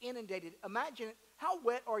completely inundated. Imagine, how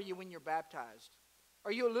wet are you when you're baptized?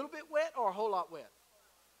 Are you a little bit wet or a whole lot wet?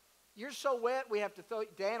 You're so wet, we have to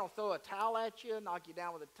Dan will throw a towel at you, knock you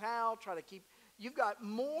down with a towel, try to keep, you've got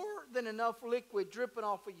more than enough liquid dripping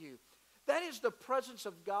off of you. That is the presence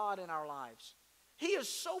of God in our lives. He is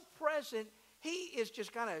so present, He is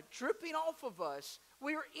just kind of dripping off of us.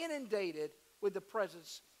 We are inundated with the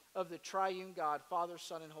presence of the triune God, Father,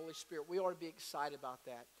 Son, and Holy Spirit. We ought to be excited about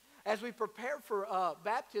that. As we prepare for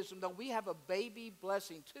baptism, though, we have a baby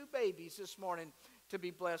blessing, 2 babies this morning to be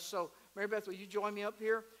blessed. So, Mary Beth, will you join me up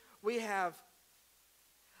here? We have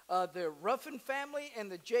the Ruffin family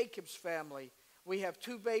and the Jacobs family. We have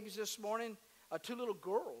 2 babies this morning. 2 little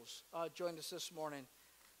girls joined us this morning.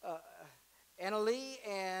 Annalie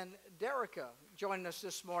and Derica joining us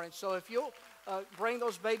this morning. So if you'll bring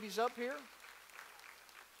those babies up here.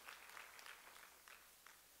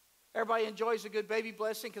 Everybody enjoys a good baby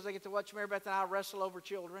blessing because they get to watch Mary Beth and I wrestle over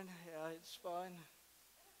children. It's fun.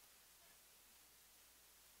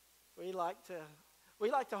 We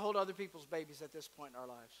like to hold other people's babies at this point in our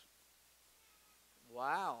lives.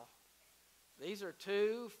 Wow. These are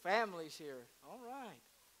 2 families here. All right.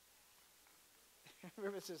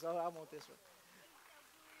 River says, oh, I want this one.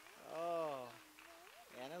 Oh,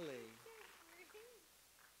 Annalie.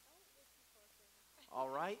 All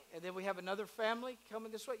right. And then we have another family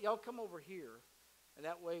coming this way. Y'all come over here. And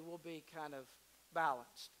that way we'll be kind of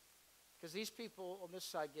balanced. Because these people on this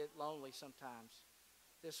side get lonely sometimes.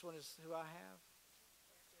 This one is who I have.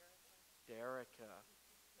 Derica.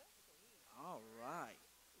 All right.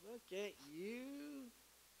 Look at you.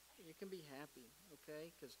 You can be happy,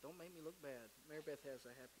 okay? Because don't make me look bad. Mary Beth has a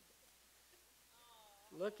happy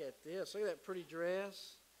day. Look at this. Look at that pretty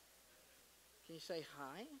dress. Can you say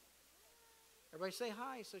hi? Everybody say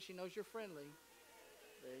hi so she knows you're friendly.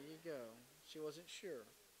 There you go. She wasn't sure.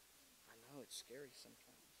 I know, it's scary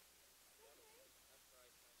sometimes.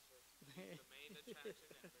 The main attraction.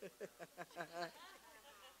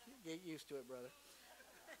 Get used to it, brother.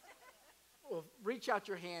 Well, reach out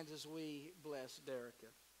your hands as we bless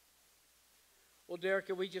Derica. Well,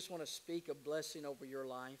 Derica, we just want to speak a blessing over your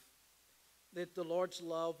life. That the Lord's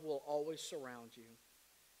love will always surround you.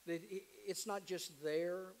 That it's not just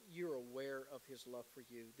there, you're aware of His love for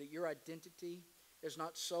you. That your identity is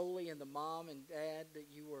not solely in the mom and dad that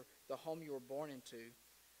you were, the home you were born into,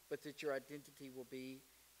 but that your identity will be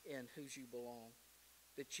in whose you belong.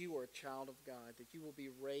 That you are a child of God, that you will be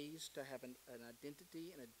raised to have an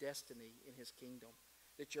identity and a destiny in His kingdom.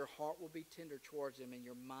 That your heart will be tender towards Him and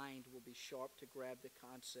your mind will be sharp to grab the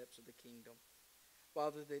concepts of the kingdom.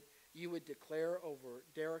 Father, that you would declare over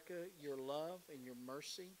Derica your love and your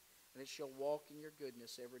mercy, and that she'll walk in your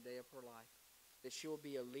goodness every day of her life. That she will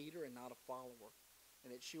be a leader and not a follower,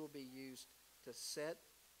 and that she will be used to set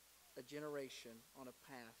a generation on a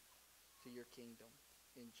path to your kingdom.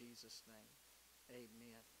 In Jesus' name.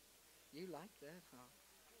 Amen. You like that, huh?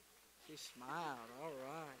 She smiled. All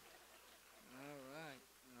right. All right.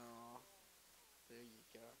 Oh, there you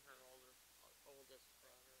go. Her oldest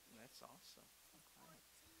brother. That's awesome. All right.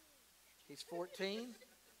 He's 14.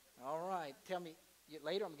 All right. Tell me,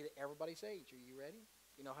 later I'm going to get everybody's age. Are you ready?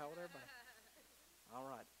 You know how old everybody? All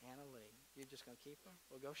right. Annalie. You're just going to keep her?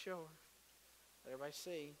 We'll go show her. Let everybody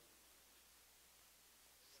see.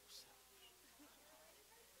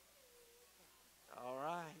 All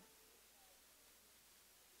right.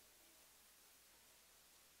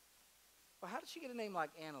 Well, how did she get a name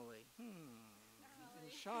like Annalie?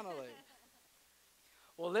 Shaunalie.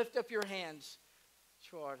 Well, lift up your hands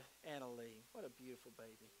toward Annalie. What a beautiful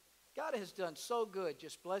baby. God has done so good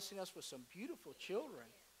just blessing us with some beautiful children.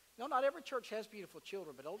 No, not every church has beautiful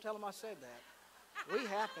children, but don't tell them I said that. We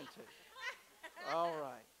happen to. All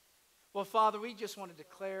right. Well, Father, we just want to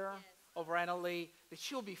declare over Annalie that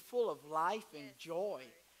she'll be full of life and joy,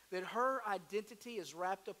 that her identity is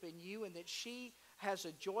wrapped up in you, and that she has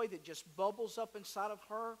a joy that just bubbles up inside of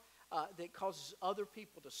her that causes other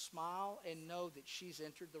people to smile and know that she's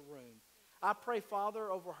entered the room. I pray,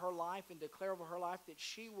 Father, over her life and declare over her life that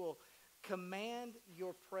she will command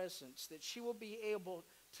your presence, that she will be able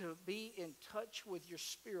to be in touch with your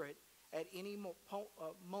Spirit at any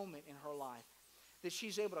moment in her life, that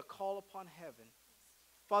she's able to call upon heaven.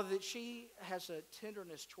 Father, that she has a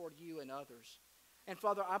tenderness toward you and others. And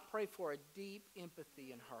Father, I pray for a deep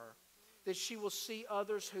empathy in her. that she will see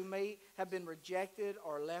others who may have been rejected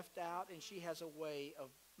or left out, and she has a way of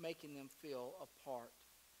making them feel a part.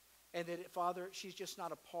 And that, Father, she's just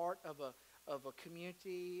not a part of a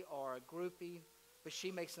community or a groupie, but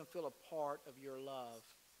she makes them feel a part of your love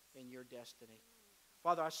and your destiny.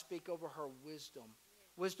 Father, I speak over her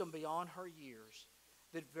wisdom beyond her years,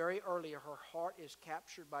 that very early her heart is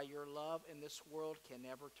captured by your love, and this world can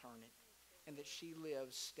never turn it, and that she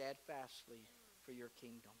lives steadfastly for your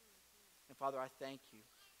kingdom. And Father, I thank you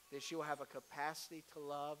that she will have a capacity to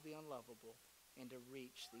love the unlovable and to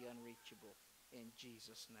reach the unreachable. In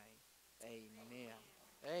Jesus' name, amen.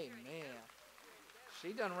 Amen.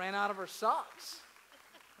 She done ran out of her socks.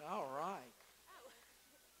 All right.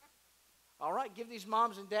 All right, give these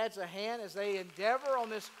moms and dads a hand as they endeavor on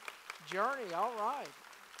this journey. All right.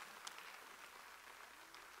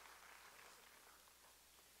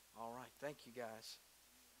 All right, thank you guys.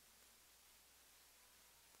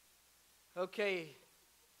 Okay,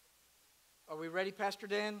 are we ready, Pastor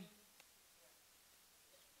Dan?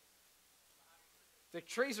 The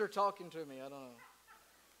trees are talking to me, I don't know.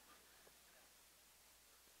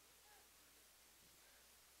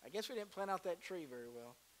 I guess we didn't plan out that tree very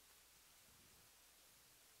well.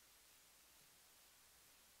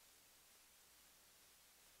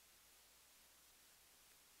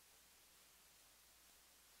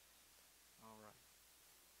 All right.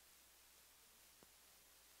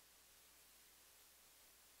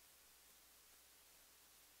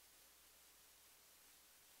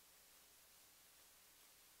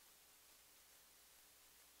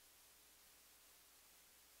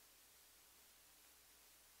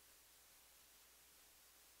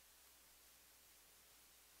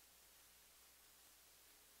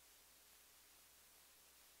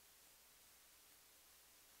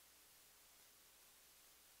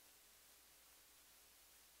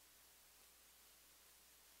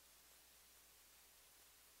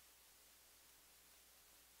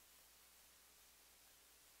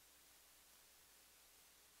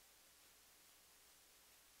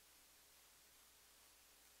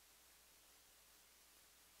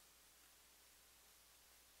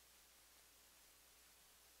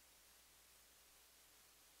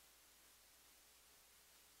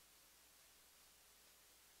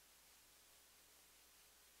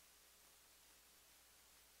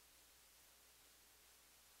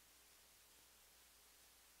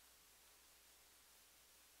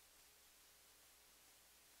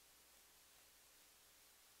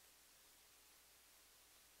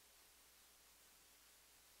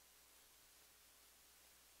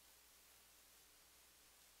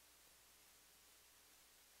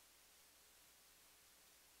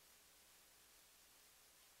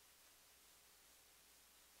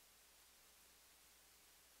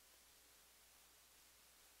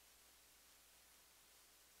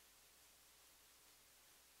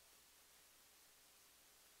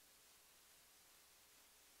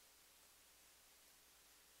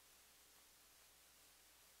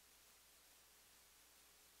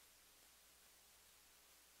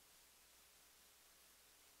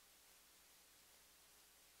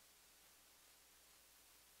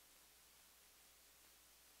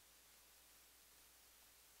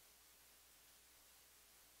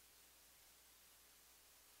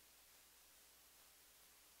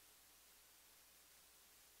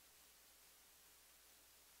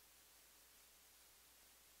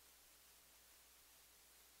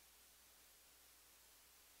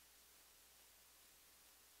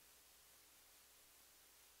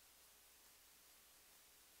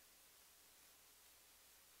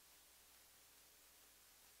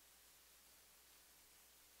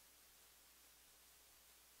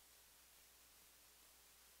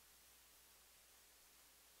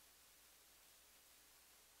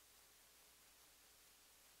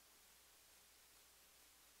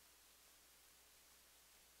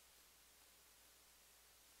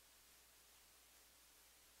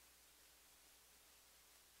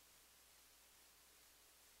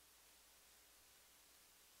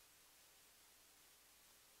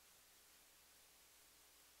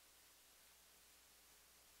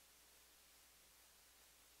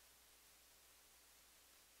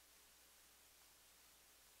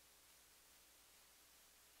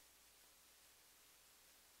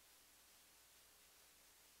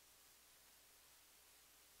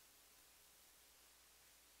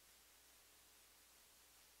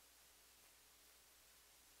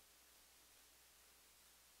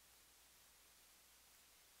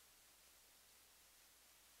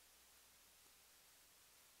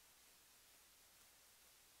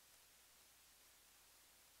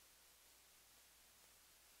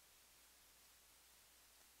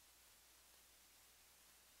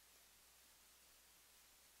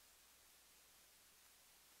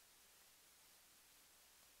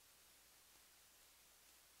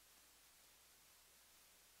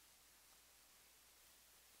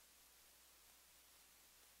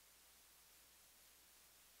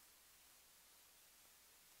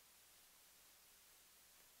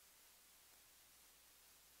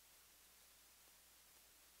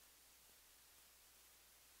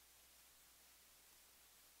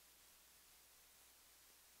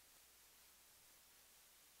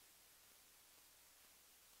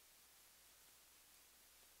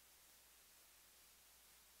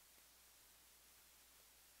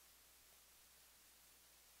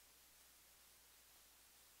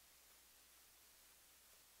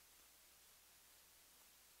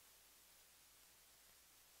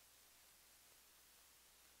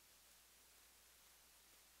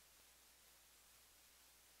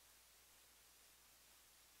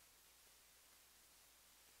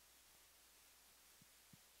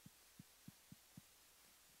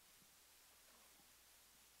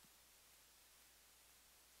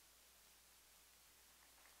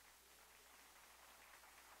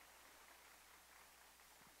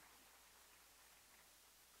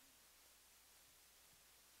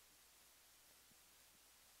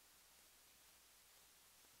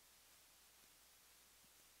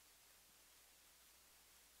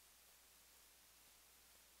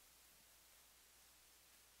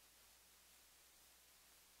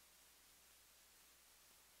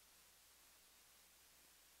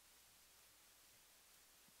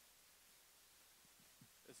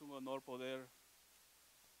 Es un honor poder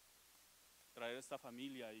traer a esta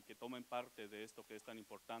familia y que tomen parte de esto que es tan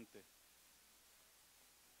importante.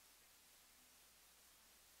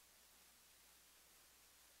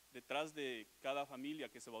 Detrás de cada familia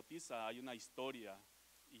que se bautiza hay una historia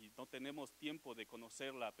y no tenemos tiempo de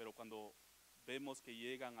conocerla, pero cuando vemos que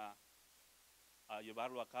llegan a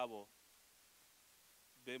llevarlo a cabo,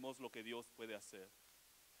 vemos lo que Dios puede hacer.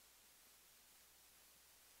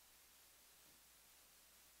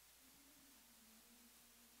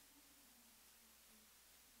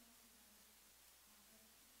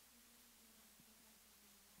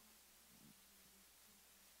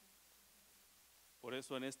 Por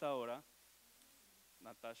eso en esta hora,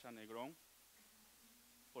 Natasha Negrón,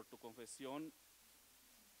 por tu confesión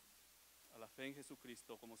a la fe en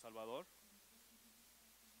Jesucristo como Salvador,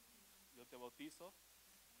 yo te bautizo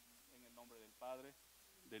en el nombre del Padre,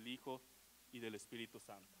 del Hijo y del Espíritu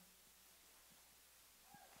Santo.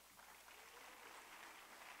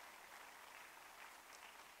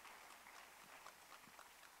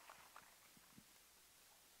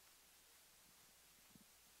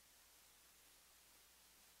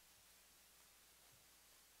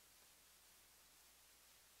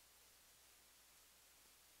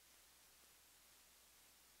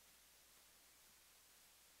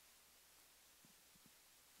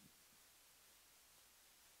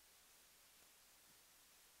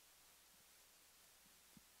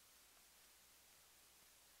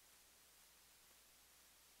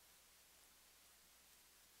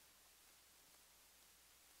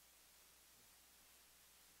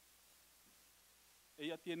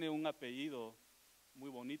 Ella tiene un apellido muy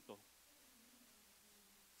bonito.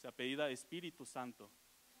 Se apellida Espíritu Santo.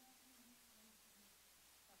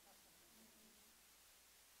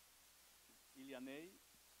 Ilianei,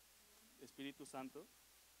 Espíritu Santo,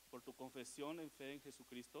 por tu confesión en fe en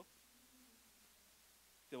Jesucristo,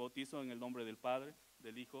 te bautizo en el nombre del Padre,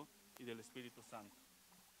 del Hijo y del Espíritu Santo.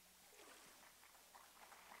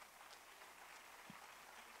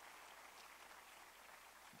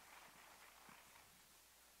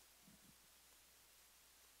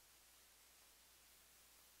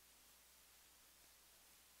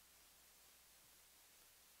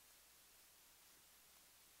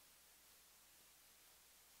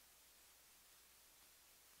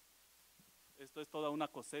 Esto es toda una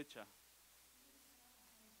cosecha.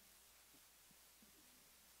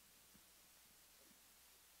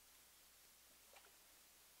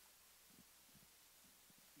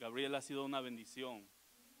 Gabriel ha sido una bendición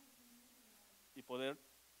y poder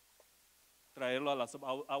traerlo a las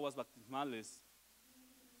aguas bautismales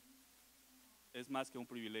es más que un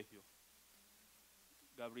privilegio.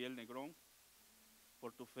 Gabriel Negrón,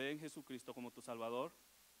 por tu fe en Jesucristo como tu Salvador,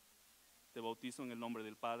 te bautizo en el nombre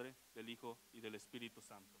del Padre, del Hijo y del Espíritu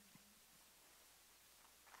Santo.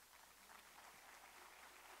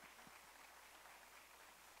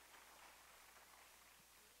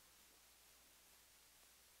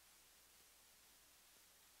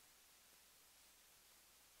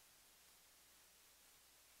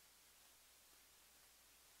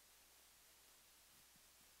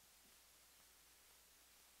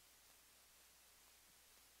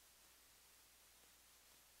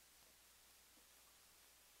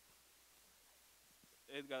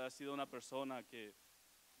 Edgar ha sido una persona que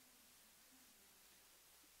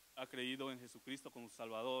ha creído en Jesucristo como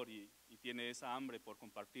Salvador y tiene esa hambre por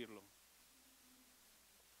compartirlo.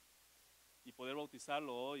 Y poder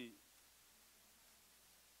bautizarlo hoy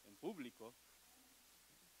en público,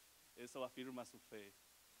 eso afirma su fe.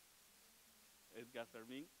 Edgar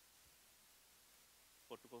Fermín,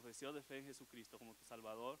 por tu confesión de fe en Jesucristo como tu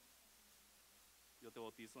Salvador, yo te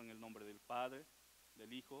bautizo en el nombre del Padre,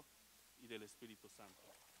 del Hijo y del Espíritu Santo.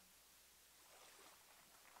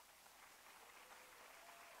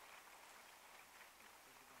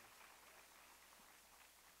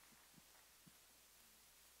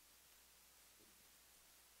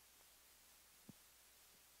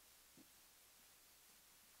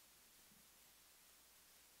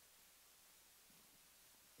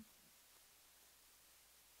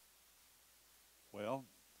 Well,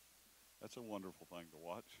 that's a wonderful thing to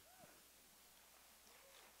watch.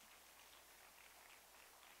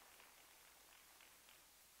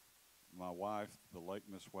 My wife, the late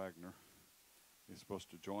Miss Wagner, is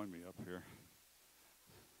supposed to join me up here.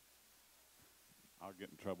 I'll get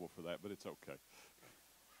in trouble for that, but it's okay.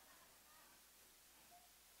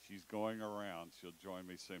 She's going around. She'll join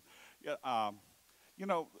me soon. Yeah, you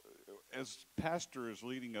know, as pastor is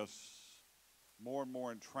leading us more and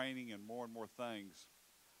more in training and more things,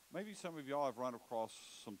 maybe some of y'all have run across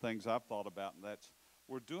some things I've thought about, and that's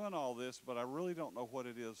we're doing all this, but I really don't know what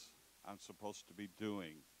it is I'm supposed to be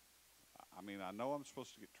doing. mean, I know I'm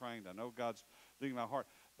supposed to get trained. I know God's leading my heart,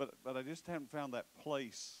 but I just haven't found that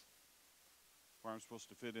place where I'm supposed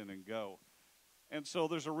to fit in and go. And so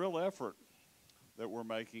there's a real effort that we're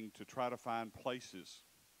making to try to find places.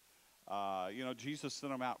 Jesus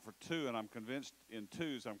sent them out for two, and I'm convinced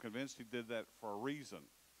he did that for a reason.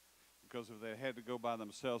 Because if they had to go by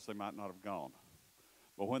themselves, they might not have gone.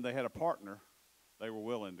 But when they had a partner, they were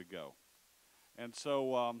willing to go. And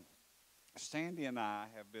so Sandy and I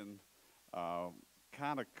have been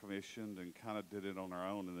kind of commissioned and kind of did it on our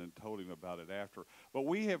own and then told him about it after. But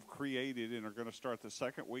we have created and are going to start the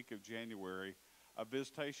second week of January a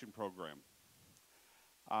visitation program.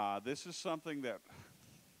 This is something that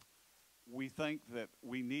we think that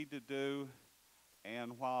we need to do.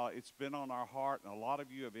 And while it's been on our heart, and a lot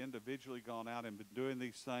of you have individually gone out and been doing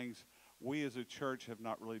these things, we as a church have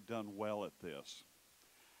not really done well at this.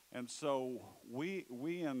 And so we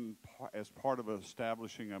as part of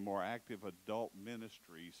establishing a more active adult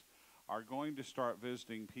ministries, are going to start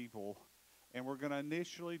visiting people. And we're going to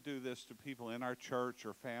initially do this to people in our church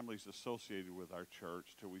or families associated with our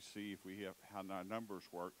church till we see if we have how our numbers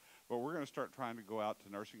work. But we're going to start trying to go out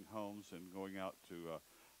to nursing homes and going out to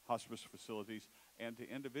hospice facilities and to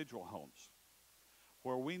individual homes.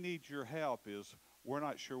 Where we need your help is we're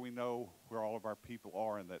not sure we know where all of our people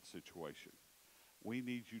are in that situation. We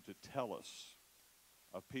need you to tell us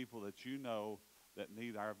of people that you know that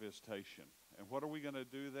need our visitation. And what are we going to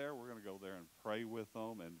do there? We're going to go there and pray with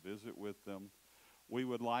them and visit with them. We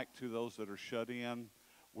would like to, those that are shut in,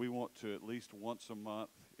 we want to at least once a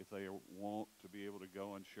month, if they want, to be able to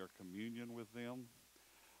go and share communion with them.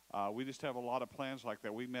 We just have a lot of plans like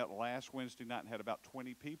that. We met last Wednesday night and had about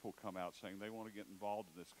 20 people come out saying they want to get involved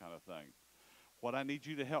in this kind of thing. What I need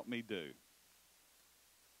you to help me do,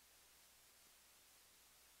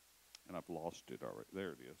 and I've lost it already. There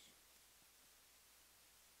it is.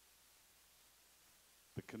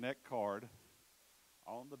 The Connect card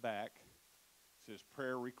on the back says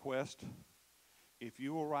prayer request. If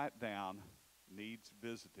you will write down needs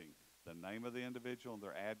visiting, the name of the individual and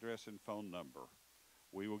their address and phone number,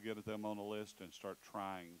 we will get them on a list and start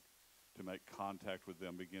trying to make contact with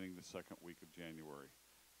them beginning the second week of January.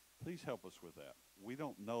 Please help us with that. We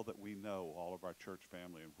don't know that we know all of our church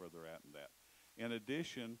family and where they're at in that. In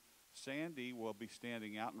addition, Sandy will be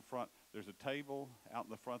standing out in front. There's a table out in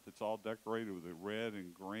the front that's all decorated with the red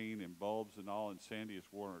and green and bulbs and all, and Sandy has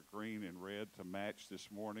worn her green and red to match this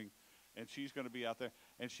morning. And she's going to be out there.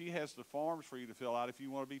 And she has the forms for you to fill out if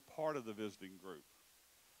you want to be part of the visiting group.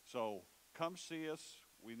 So come see us.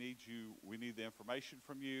 We need you. We need the information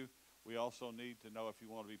from you. We also need to know if you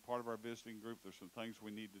want to be part of our visiting group. There's some things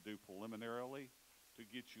we need to do preliminarily to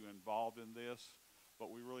get you involved in this. But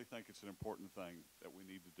we really think it's an important thing that we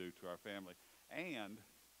need to do to our family. And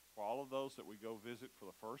for all of those that we go visit for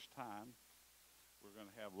the first time, we're going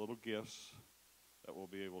to have little gifts that we'll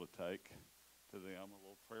be able to take to them, a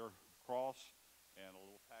little prayer cross and a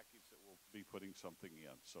little package that we'll be putting something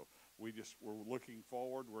in. So we're looking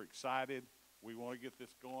forward. We're excited. We want to get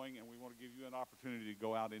this going, and we want to give you an opportunity to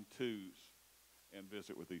go out in twos and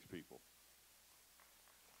visit with these people.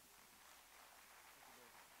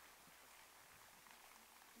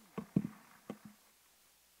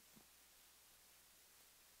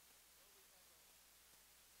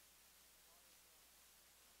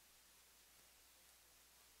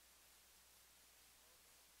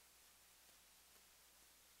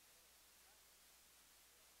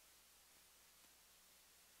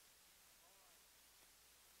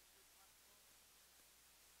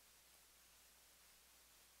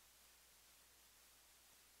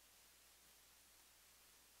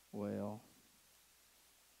 Well,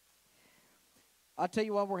 I'll tell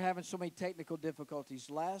you why we're having so many technical difficulties.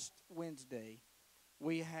 Last Wednesday,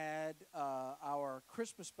 we had our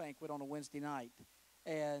Christmas banquet on a Wednesday night,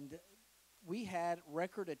 and we had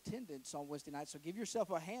record attendance on Wednesday night, so give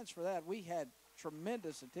yourself a hands for that. We had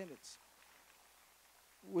tremendous attendance.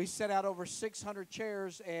 We set out over 600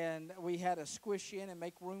 chairs, and we had to squish in and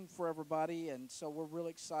make room for everybody, and so we're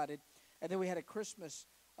really excited. And then we had a Christmas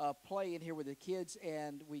play in here with the kids,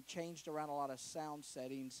 and we changed around a lot of sound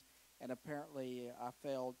settings, and apparently I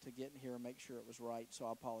failed to get in here and make sure it was right, so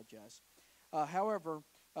I apologize. However,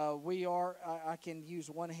 I can use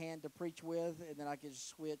one hand to preach with, and then I can just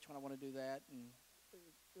switch when I want to do that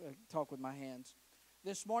and talk with my hands.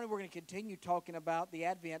 This morning we're going to continue talking about the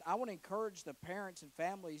Advent. I want to encourage the parents and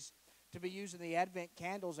families to be using the Advent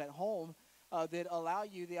candles at home that allow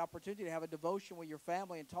you the opportunity to have a devotion with your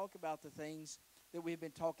family and talk about the things that we've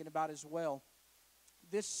been talking about as well.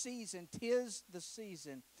 This season, 'tis the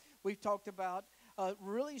season. We've talked about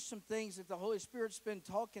really some things that the Holy Spirit's been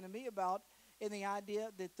talking to me about, in the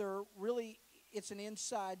idea that there really it's an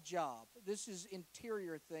inside job. This is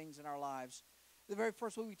interior things in our lives. The very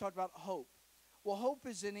first week we talked about hope. Well, hope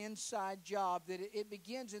is an inside job that it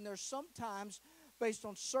begins, and there's sometimes based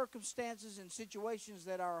on circumstances and situations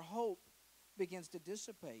that our hope begins to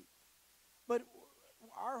dissipate. But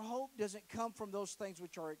our hope doesn't come from those things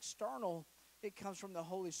which are external. It comes from the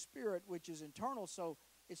Holy Spirit, which is internal, so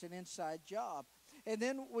it's an inside job. And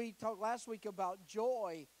then we talked last week about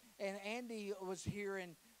joy, and Andy was here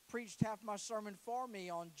and preached half my sermon for me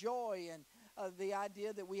on joy and the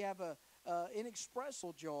idea that we have a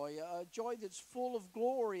inexpressible joy, a joy that's full of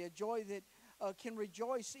glory, a joy that can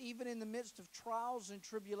rejoice even in the midst of trials and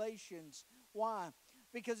tribulations. Why?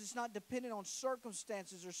 Because it's not dependent on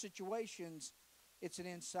circumstances or situations. It's an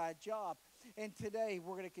inside job. And today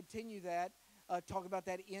we're going to continue that, talk about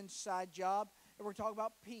that inside job, and we're talking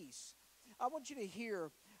about peace. I want you to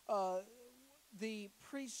hear the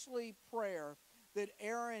priestly prayer that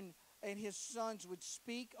Aaron and his sons would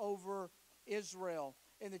speak over Israel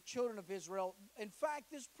and the children of Israel. In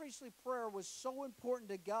fact, this priestly prayer was so important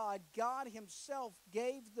to God. God himself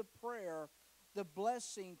gave the prayer, the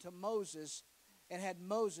blessing, to Moses, and had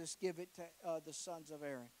Moses give it to the sons of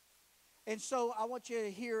Aaron. And so I want you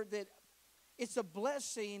to hear that it's a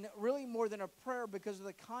blessing really more than a prayer, because of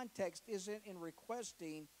the context isn't in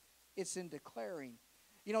requesting, it's in declaring.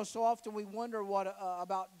 You know, so often we wonder what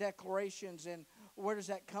about declarations and where does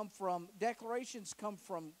that come from? Declarations come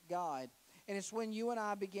from God. And it's when you and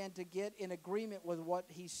I begin to get in agreement with what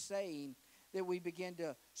he's saying that we begin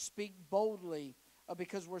to speak boldly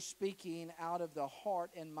because we're speaking out of the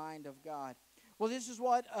heart and mind of God. Well, this is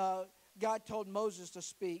what God told Moses to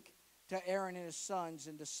speak to Aaron and his sons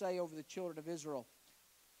and to say over the children of Israel.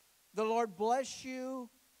 The Lord bless you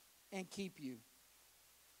and keep you.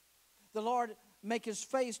 The Lord make his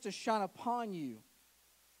face to shine upon you.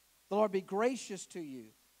 The Lord be gracious to you.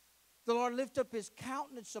 The Lord lift up his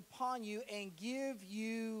countenance upon you and give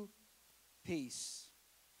you peace.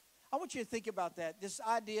 I want you to think about that, this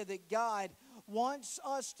idea that God wants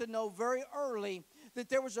us to know very early that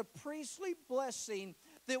there was a priestly blessing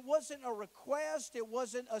that wasn't a request, it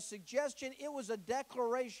wasn't a suggestion, it was a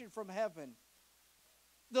declaration from heaven.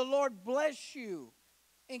 The Lord bless you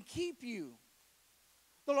and keep you.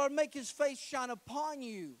 The Lord make his face shine upon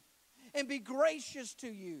you and be gracious to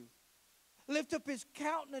you. Lift up his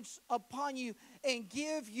countenance upon you and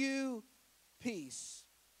give you peace.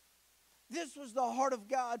 This was the heart of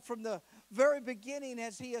God from the very beginning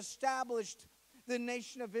as he established the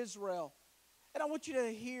nation of Israel. And I want you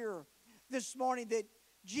to hear this morning that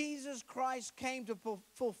Jesus Christ came to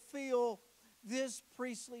fulfill this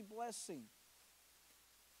priestly blessing.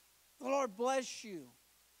 The Lord bless you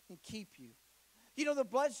and keep you. You know, the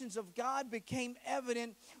blessings of God became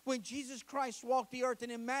evident when Jesus Christ walked the earth.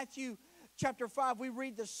 And in Matthew chapter 5, we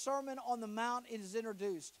read the Sermon on the Mount is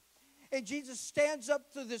introduced. And Jesus stands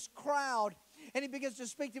up to this crowd and he begins to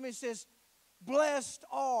speak to them. He says, blessed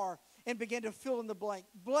are, and began to fill in the blank.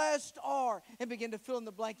 Blessed are, and began to fill in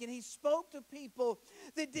the blank. And he spoke to people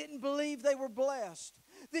that didn't believe they were blessed,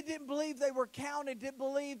 that didn't believe they were counted, didn't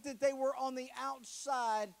believe that they were on the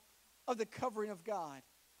outside of the covering of God.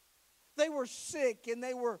 They were sick, and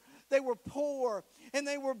they were poor, and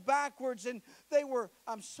they were backwards, and they were,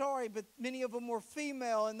 I'm sorry, but many of them were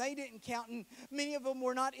female, and they didn't count, and many of them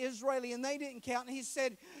were not Israeli, and they didn't count. And he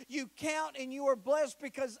said, you count, and you are blessed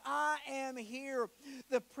because I am here.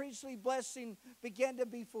 The priestly blessing began to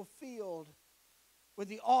be fulfilled with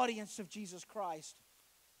the audience of Jesus Christ.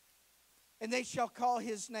 And they shall call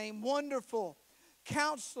his name Wonderful,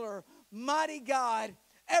 Counselor, Mighty God,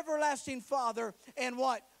 Everlasting Father, and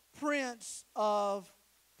what? Prince of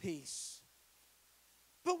Peace.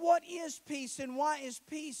 But what is peace, and why is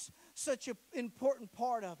peace such an important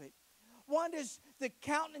part of it? Why does the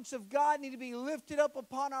countenance of God need to be lifted up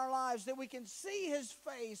upon our lives, that we can see his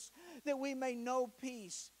face, that we may know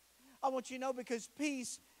peace? I want you to know, because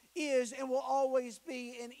peace is and will always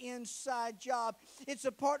be an inside job. It's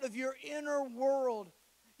a part of your inner world,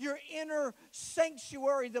 your inner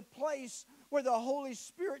sanctuary, the place where the Holy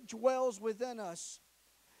Spirit dwells within us.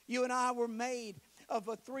 You and I were made of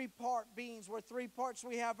a three-part beings. We're three parts.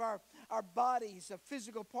 We have our bodies, a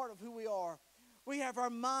physical part of who we are. We have our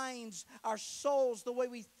minds, our souls, the way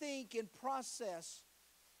we think and process.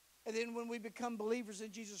 And then when we become believers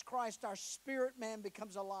in Jesus Christ, our spirit man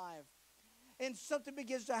becomes alive. And something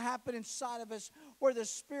begins to happen inside of us where the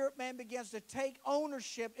spirit man begins to take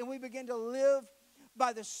ownership, and we begin to live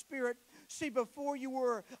by the Spirit. See, before you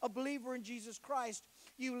were a believer in Jesus Christ,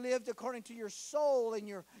 you lived according to your soul and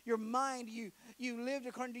your mind. You lived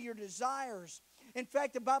according to your desires. In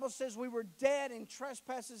fact, the Bible says we were dead in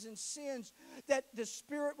trespasses and sins, that the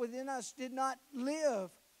Spirit within us did not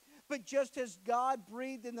live. But just as God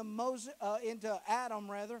breathed into Adam,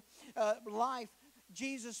 life,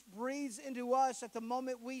 Jesus breathes into us at the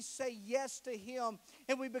moment we say yes to Him,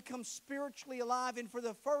 and we become spiritually alive. And for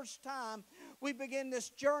the first time, we begin this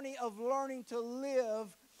journey of learning to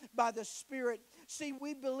live by the Spirit. See,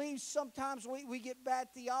 we believe sometimes we get bad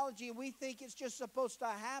theology, and we think it's just supposed to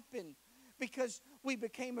happen because we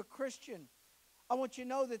became a Christian. I want you to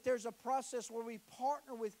know that there's a process where we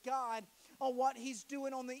partner with God on what He's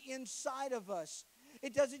doing on the inside of us.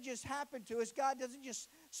 It doesn't just happen to us. God doesn't just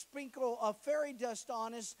sprinkle a fairy dust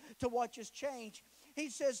on us to watch us change. He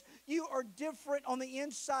says, you are different on the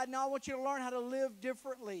inside. Now I want you to learn how to live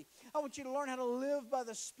differently. I want you to learn how to live by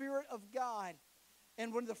the Spirit of God.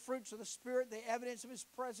 And one of the fruits of the Spirit, the evidence of His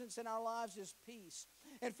presence in our lives, is peace.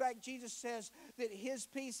 In fact, Jesus says that His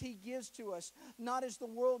peace He gives to us, not as the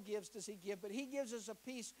world gives does He give, but He gives us a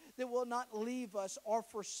peace that will not leave us or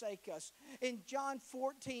forsake us. In John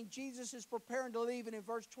 14, Jesus is preparing to leave, and in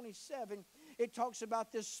verse 27, it talks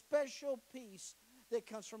about this special peace that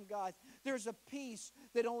comes from God. There's a peace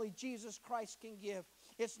that only Jesus Christ can give.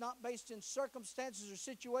 It's not based in circumstances or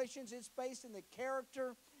situations. It's based in the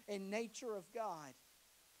character and nature of God.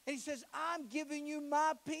 And He says, I'm giving you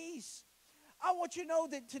my peace. I want you to know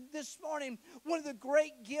that this morning, one of the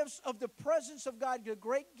great gifts of the presence of God, the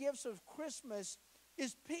great gifts of Christmas,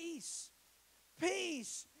 is peace.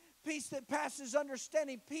 Peace. Peace that passes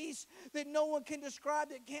understanding. Peace that no one can describe,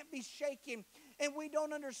 that can't be shaken. And we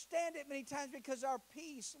don't understand it many times because our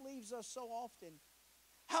peace leaves us so often.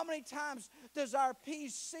 How many times does our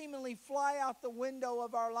peace seemingly fly out the window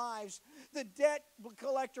of our lives? The debt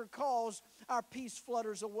collector calls, our peace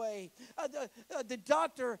flutters away. The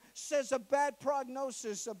doctor says a bad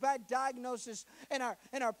prognosis, a bad diagnosis, and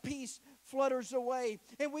our peace flutters away.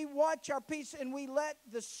 And we watch our peace and we let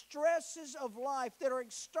the stresses of life that are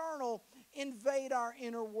external invade our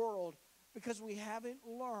inner world because we haven't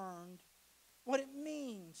learned what it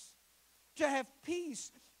means to have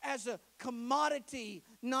peace as a commodity,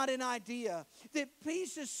 not an idea. That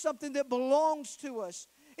peace is something that belongs to us.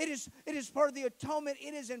 It is part of the atonement.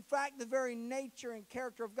 It is, in fact, the very nature and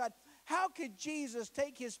character of God. How could Jesus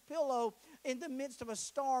take His pillow in the midst of a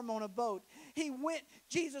storm on a boat?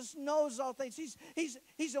 Jesus knows all things.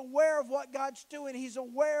 He's aware of what God's doing. He's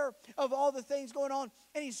aware of all the things going on.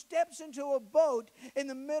 And He steps into a boat in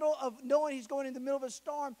the middle of, knowing He's going in the middle of a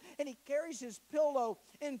storm, and He carries His pillow.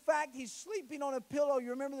 In fact, He's sleeping on a pillow. You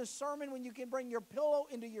remember the sermon, when you can bring your pillow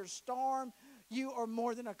into your storm, you are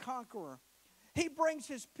more than a conqueror. He brings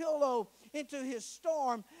His pillow into His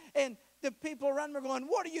storm, and the people around him are going,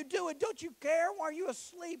 what are you doing? Don't you care? Why are you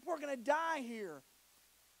asleep? We're going to die here.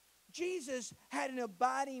 Jesus had an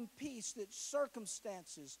abiding peace that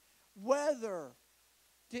circumstances, weather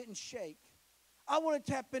didn't shake. I want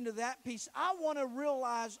to tap into that peace. I want to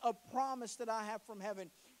realize a promise that I have from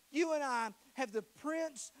heaven. You and I have the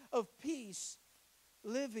Prince of Peace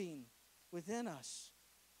living within us.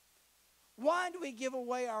 Why do we give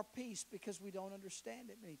away our peace? Because we don't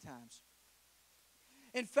understand it many times.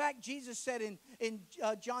 In fact, Jesus said in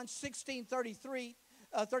John 16:33,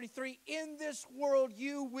 in this world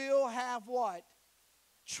you will have what?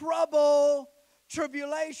 Trouble,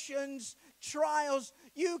 tribulations, trials.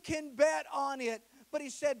 You can bet on it. But He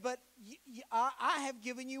said, but I have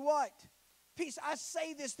given you what? Peace. I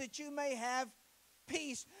say this that you may have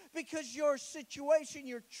peace, because your situation,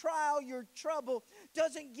 your trial, your trouble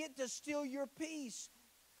doesn't get to steal your peace.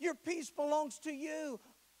 Your peace belongs to you.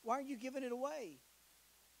 Why are you giving it away?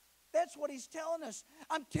 That's what He's telling us.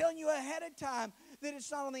 I'm telling you ahead of time that it's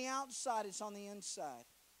not on the outside, it's on the inside.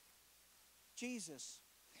 Jesus.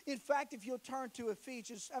 In fact, if you'll turn to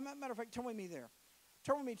Ephesians, as a matter of fact, turn with me there.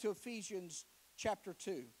 Turn with me to Ephesians chapter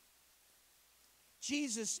 2.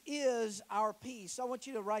 Jesus is our peace. I want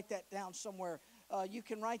you to write that down somewhere. You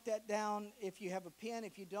can write that down if you have a pen.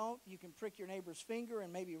 If you don't, you can prick your neighbor's finger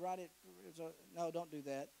and maybe write it. No, don't do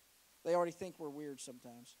that. They already think we're weird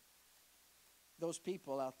sometimes. Those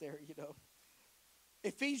people out there, you know.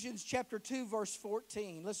 Ephesians chapter 2, verse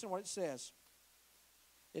 14. Listen to what it says.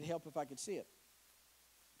 It'd help if I could see it.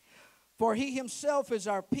 For He Himself is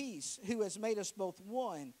our peace, who has made us both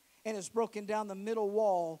one and has broken down the middle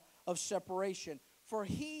wall of separation. For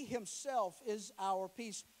He Himself is our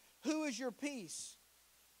peace. Who is your peace?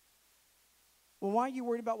 Well, why are you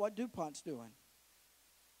worried about what DuPont's doing?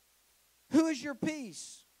 Who is your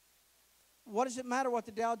peace? What does it matter what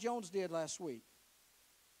the Dow Jones did last week?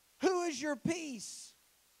 Who is your peace?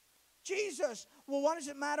 Jesus. Well, why does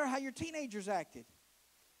it matter how your teenagers acted?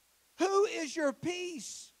 Who is your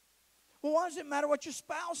peace? Well, why does it matter what your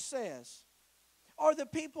spouse says? Or the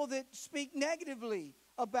people that speak negatively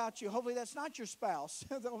about you. Hopefully that's not your spouse.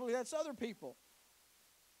 Hopefully that's other people.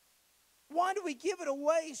 Why do we give it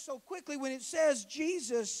away so quickly when it says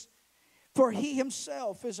Jesus, for he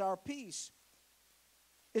himself is our peace?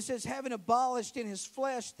 It says, having abolished in his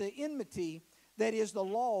flesh the enmity, that is the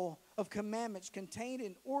law of commandments contained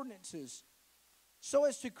in ordinances, so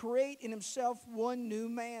as to create in himself one new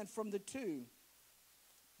man from the two,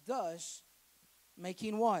 thus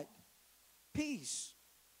making what? Peace.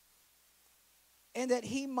 And that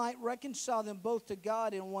he might reconcile them both to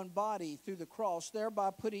God in one body through the cross,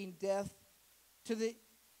 thereby putting death to the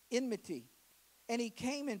enmity. And he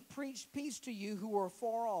came and preached peace to you who were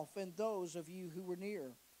far off, and those of you who were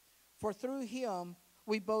near. For through him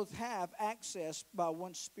we both have access by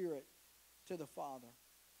one Spirit to the Father.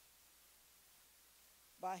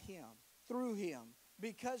 By him, through him,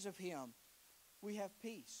 because of him, we have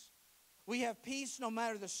peace. We have peace no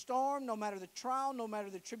matter the storm, no matter the trial, no matter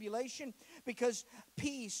the tribulation, because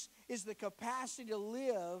peace is the capacity to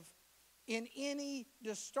live in any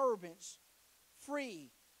disturbance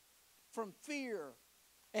free from fear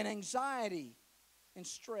and anxiety and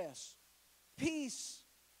stress. Peace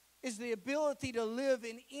is the ability to live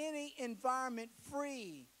in any environment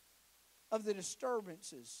free of the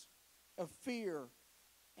disturbances of fear,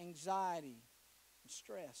 anxiety, and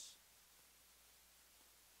stress.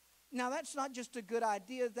 Now, that's not just a good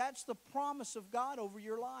idea. That's the promise of God over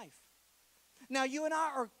your life. Now, you and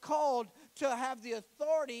I are called to have the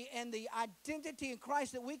authority and the identity in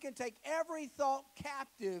Christ that we can take every thought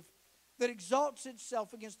captive that exalts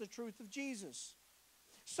itself against the truth of Jesus.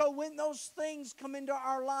 So when those things come into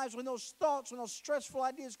our lives, when those thoughts, when those stressful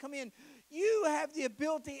ideas come in, you have the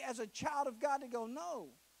ability as a child of God to go, no,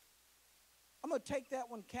 I'm going to take that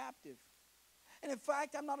one captive. And in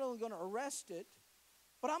fact, I'm not only going to arrest it,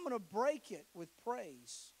 but I'm going to break it with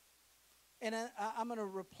praise. And I'm going to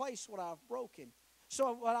replace what I've broken.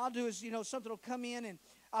 So what I'll do is, something will come in and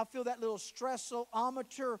I'll feel that little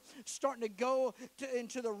stressometer starting to go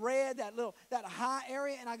into the red, that high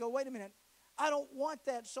area. And I go, wait a minute, I don't want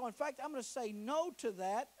that. So in fact, I'm going to say no to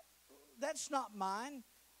that. That's not mine.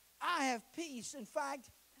 I have peace. In fact,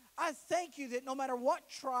 I thank you that no matter what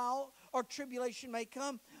trial or tribulation may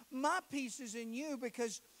come, my peace is in you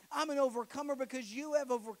because I'm an overcomer because you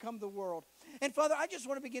have overcome the world. And Father, I just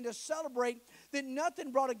want to begin to celebrate that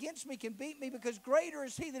nothing brought against me can beat me because greater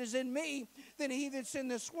is he that is in me than he that's in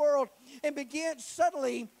this world. And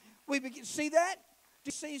suddenly, see that?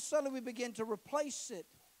 Suddenly we begin to replace it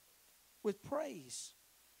with praise.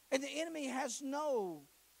 And the enemy has no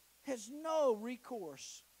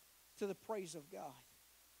recourse to the praise of God.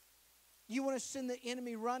 You want to send the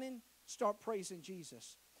enemy running? Start praising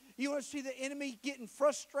Jesus. You want to see the enemy getting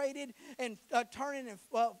frustrated and turning and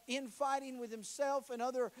infighting with himself and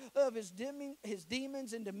other of his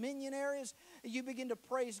demons and dominion areas? You begin to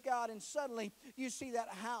praise God, and suddenly you see that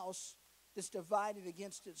house that's divided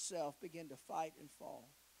against itself begin to fight and fall.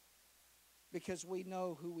 Because we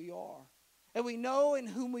know who we are. And we know in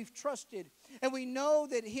whom we've trusted. And we know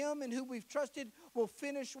that him in whom we've trusted will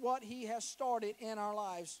finish what he has started in our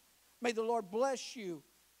lives. May the Lord bless you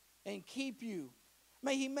and keep you.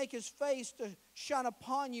 May he make his face to shine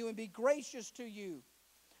upon you and be gracious to you.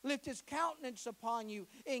 Lift his countenance upon you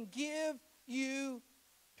and give you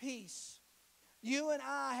peace. You and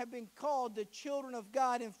I have been called the children of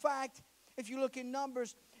God. In fact, if you look in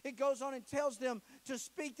Numbers, it goes on and tells them to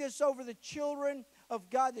speak this over the children of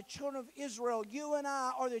God, the children of Israel. You and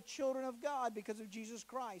I are the children of God because of Jesus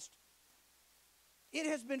Christ. It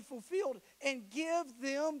has been fulfilled. And give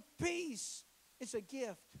them peace. It's a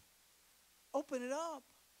gift. Open it up.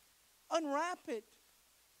 Unwrap it.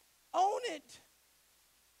 Own it.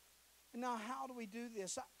 And now how do we do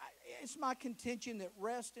this? It's my contention that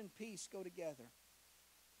rest and peace go together.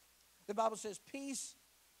 The Bible says, peace,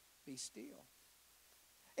 be still.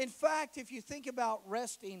 In fact, if you think about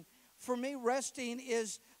resting, for me, resting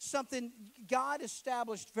is something God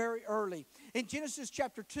established very early. In Genesis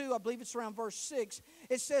chapter 2, I believe it's around verse 6,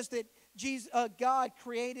 it says that God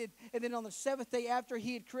created, and then on the seventh day after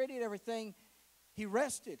he had created everything, he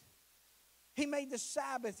rested. He made the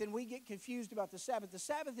Sabbath, and we get confused about the Sabbath. The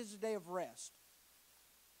Sabbath is a day of rest.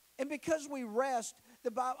 And because we rest,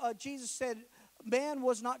 Jesus said, man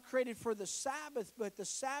was not created for the Sabbath, but the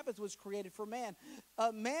Sabbath was created for man.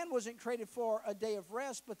 Man wasn't created for a day of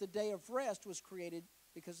rest, but the day of rest was created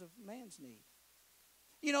because of man's need.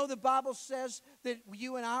 You know, the Bible says that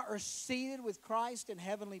you and I are seated with Christ in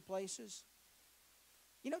heavenly places.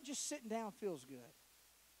 You know, just sitting down feels good.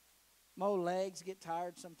 My old legs get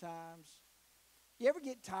tired sometimes. You ever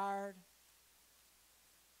get tired?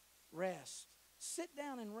 Rest. Sit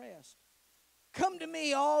down and rest. Come to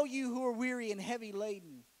me, all you who are weary and heavy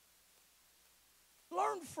laden.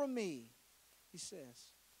 Learn from me, he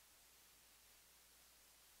says.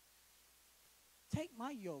 Take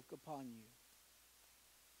my yoke upon you.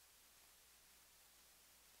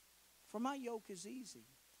 For my yoke is easy,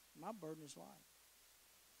 my burden is light.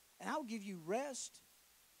 And I'll give you rest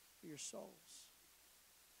for your souls.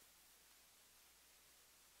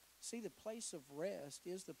 See, the place of rest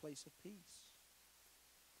is the place of peace.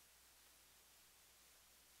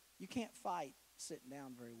 You can't fight sitting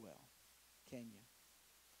down very well, can you?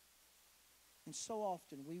 And so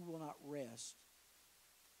often we will not rest.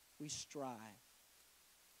 We strive.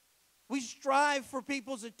 We strive for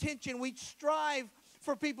people's attention. We strive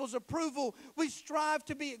for people's approval. We strive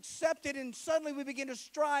to be accepted, and suddenly we begin to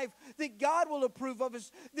strive that God will approve of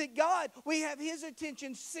us, that God, we have His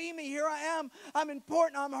attention. See me, here I am. I'm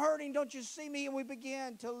important, I'm hurting, don't you see me? And we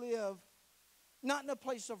begin to live not in a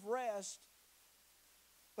place of rest,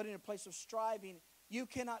 but in a place of striving. You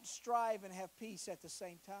cannot strive and have peace at the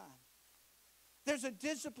same time. There's a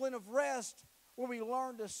discipline of rest where we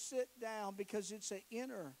learn to sit down because it's an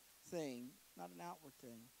inner thing, not an outward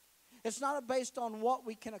thing. It's not based on what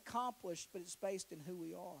we can accomplish, but it's based in who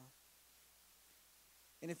we are.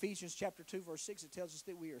 In Ephesians chapter 2, verse 6, it tells us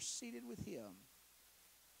that we are seated with Him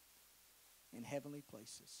in heavenly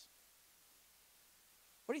places.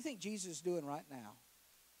 What do you think Jesus is doing right now?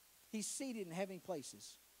 He's seated in heavenly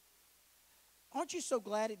places. Aren't you so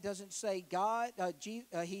glad it doesn't say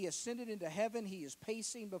He ascended into heaven, He is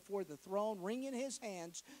pacing before the throne, wringing His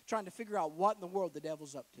hands, trying to figure out what in the world the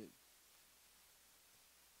devil's up to?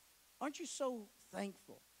 Aren't you so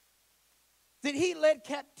thankful that He led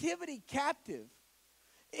captivity captive?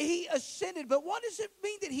 He ascended, but what does it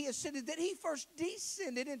mean that He ascended? That He first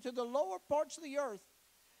descended into the lower parts of the earth.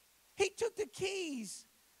 He took the keys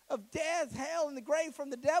of death, hell, and the grave from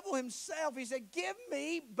the devil himself. He said, give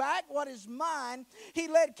me back what is mine. He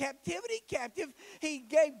led captivity captive. He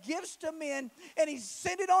gave gifts to men, and He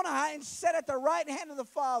ascended on high and sat at the right hand of the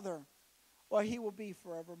Father, where He will be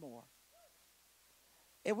forevermore.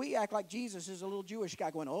 And we act like Jesus is a little Jewish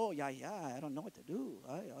guy going, oh, yeah, I don't know what to do.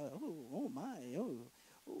 Oh, my.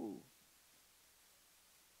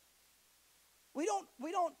 We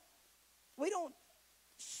don't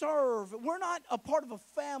serve. We're not a part of a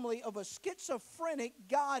family of a schizophrenic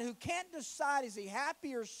God who can't decide, is He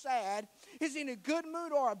happy or sad? Is He in a good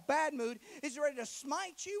mood or a bad mood? Is He ready to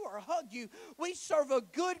smite you or hug you? We serve a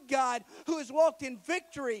good God who has walked in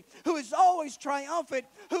victory, who is always triumphant,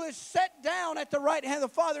 who has sat down at the right hand of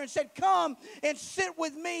the Father and said, come and sit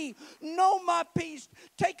with me. Know my peace.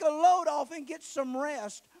 Take a load off and get some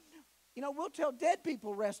rest. You know, we'll tell dead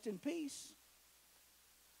people rest in peace.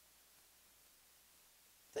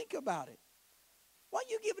 Think about it. Why are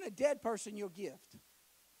you giving a dead person your gift?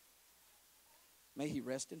 May he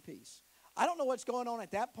rest in peace. I don't know what's going on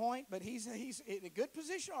at that point, but he's in a good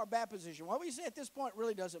position or a bad position. What we say at this point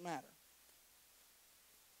really doesn't matter.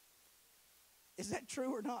 Is that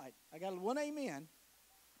true or not? I got one amen.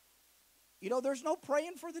 You know, there's no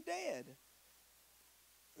praying for the dead.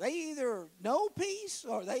 They either know peace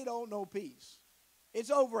or they don't know peace. It's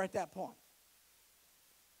over at that point.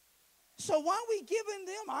 So why are we giving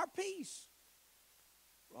them our peace?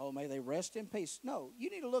 Oh, may they rest in peace. No,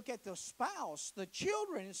 you need to look at the spouse, the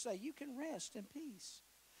children, and say, you can rest in peace.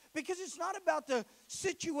 Because it's not about the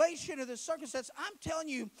situation or the circumstance. I'm telling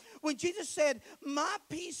you, when Jesus said, my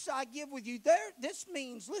peace I give with you, this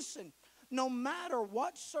means, listen, no matter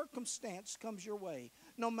what circumstance comes your way,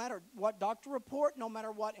 no matter what doctor report, no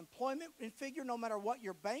matter what employment figure, no matter what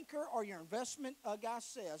your banker or your investment guy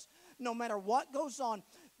says, no matter what goes on,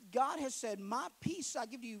 God has said, my peace I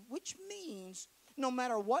give to you, which means no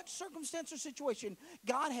matter what circumstance or situation,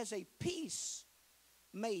 God has a peace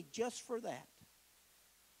made just for that.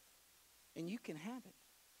 And you can have it.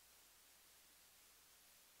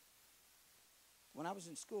 When I was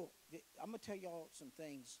in school, I'm going to tell y'all some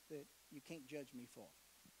things that you can't judge me for.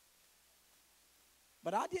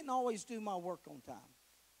 But I didn't always do my work on time.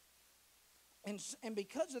 And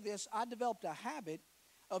because of this, I developed a habit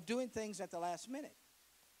of doing things at the last minute.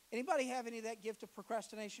 Anybody have any of that gift of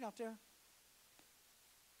procrastination out there?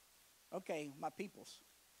 Okay, my peoples.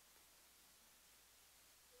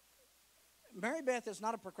 Mary Beth is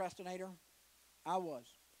not a procrastinator. I was.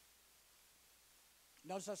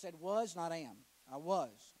 Notice I said was, not am. I was.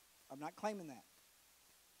 I'm not claiming that.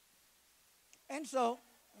 And so,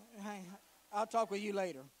 I'll talk with you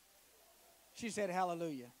later. She said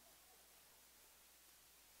hallelujah.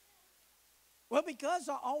 Well, because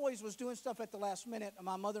I always was doing stuff at the last minute,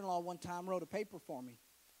 my mother-in-law one time wrote a paper for me.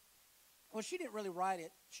 Well, she didn't really write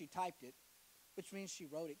it. She typed it, which means she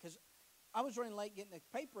wrote it. Because I was running late getting the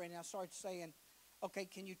paper in, and I started saying, okay,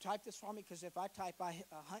 can you type this for me? Because if I type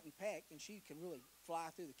hunt and peck, then she can really fly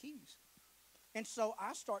through the keys. And so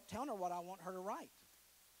I start telling her what I want her to write.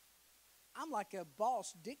 I'm like a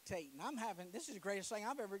boss dictating. This is the greatest thing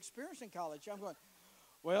I've ever experienced in college. I'm going,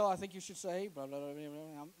 well, I think you should say, blah, blah, blah, blah,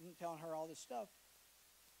 blah. I'm telling her all this stuff.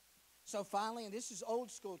 So finally, and this is old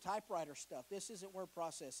school typewriter stuff. This isn't word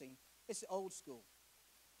processing. It's old school.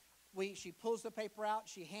 She pulls the paper out.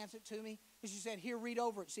 She hands it to me. And she said, here, read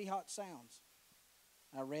over it. See how it sounds.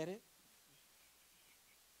 I read it.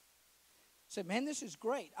 I said, man, this is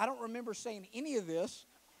great. I don't remember saying any of this.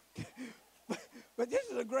 But this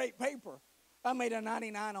is a great paper. I made a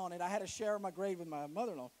 99 on it. I had to share my grade with my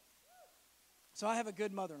mother-in-law. So I have a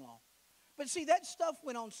good mother-in-law. But see, that stuff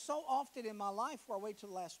went on so often in my life where I wait till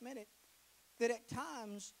the last minute that at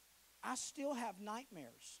times I still have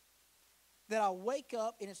nightmares. That I wake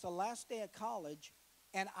up and it's the last day of college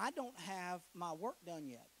and I don't have my work done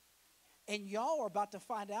yet. And y'all are about to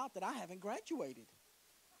find out that I haven't graduated.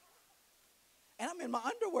 And I'm in my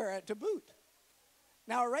underwear to boot.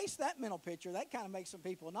 Now, erase that mental picture. That kind of makes some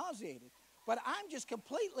people nauseated. But I'm just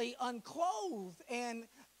completely unclothed and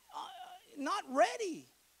not ready.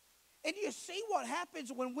 And you see what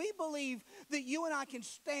happens when we believe that you and I can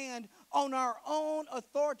stand on our own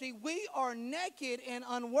authority. We are naked and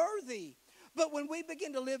unworthy. But when we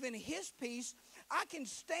begin to live in His peace, I can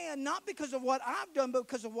stand not because of what I've done, but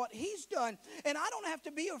because of what He's done. And I don't have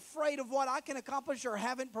to be afraid of what I can accomplish or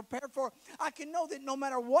haven't prepared for. I can know that no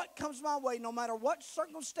matter what comes my way, no matter what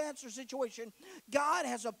circumstance or situation, God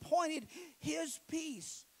has appointed His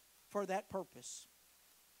peace for that purpose.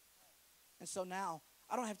 And so now,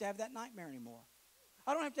 I don't have to have that nightmare anymore.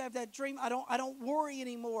 I don't have to have that dream. I don't worry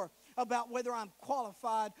anymore about whether I'm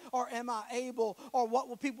qualified or am I able or what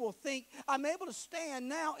will people think. I'm able to stand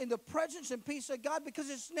now in the presence and peace of God because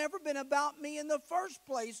it's never been about me in the first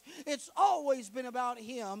place. It's always been about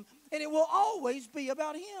Him, and it will always be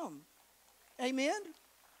about Him. Amen?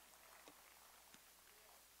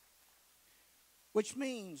 Which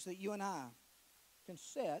means that you and I can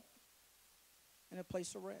sit in a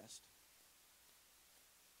place of rest.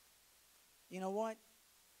 You know what?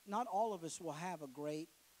 Not all of us will have a great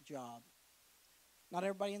job. Not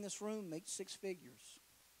everybody in this room makes six figures.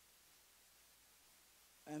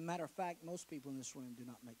 As a matter of fact, most people in this room do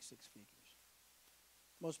not make six figures.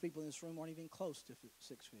 Most people in this room aren't even close to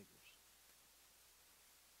six figures.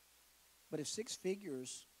 But if six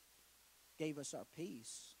figures gave us our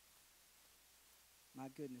peace, my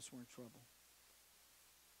goodness, we're in trouble.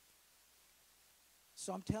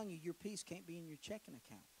 So I'm telling you, your peace can't be in your checking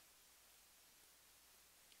account.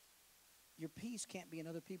 Your peace can't be in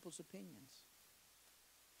other people's opinions.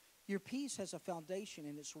 Your peace has a foundation,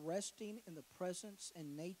 and it's resting in the presence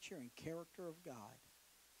and nature and character of God.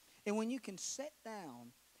 And when you can sit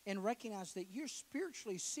down and recognize that you're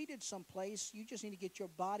spiritually seated someplace, you just need to get your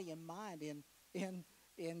body and mind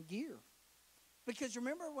in gear. Because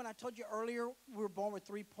remember when I told you earlier we were born with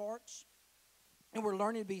three parts? And we're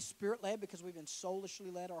learning to be spirit-led because we've been soulishly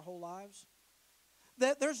led our whole lives?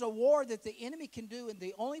 That there's a war that the enemy can do, and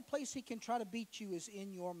the only place he can try to beat you is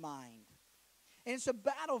in your mind. And it's a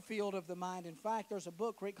battlefield of the mind. In fact, there's a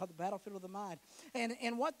book called The Battlefield of the Mind.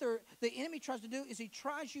 And what the enemy tries to do is he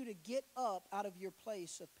tries you to get up out of your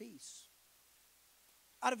place of peace,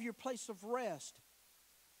 out of your place of rest.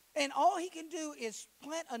 And all he can do is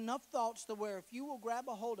plant enough thoughts to where if you will grab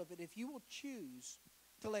a hold of it, if you will choose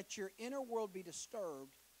to let your inner world be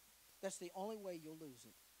disturbed, that's the only way you'll lose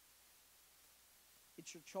it.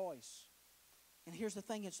 It's your choice. And here's the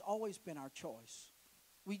thing, it's always been our choice.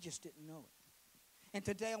 We just didn't know it. And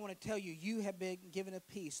today I want to tell you, you have been given a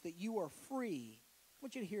peace that you are free. I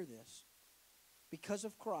want you to hear this. Because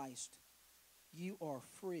of Christ, you are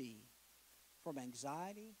free from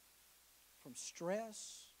anxiety, from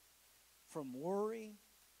stress, from worry,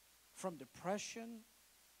 from depression,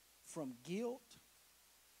 from guilt.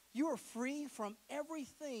 You are free from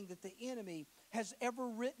everything that the enemy has ever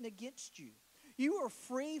written against you. You are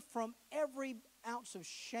free from every ounce of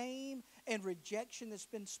shame and rejection that's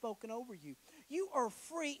been spoken over you. You are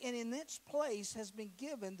free, and in this place has been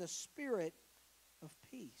given the spirit of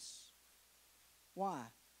peace. Why?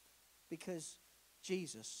 Because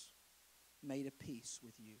Jesus made a peace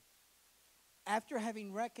with you. After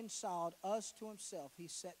having reconciled us to Himself, He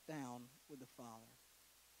sat down with the Father.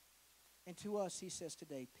 And to us, He says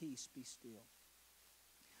today, peace, be still.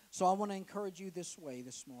 So I want to encourage you this way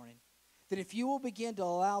this morning. That if you will begin to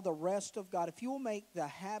allow the rest of God, if you will make the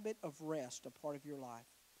habit of rest a part of your life,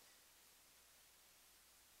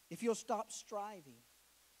 if you'll stop striving,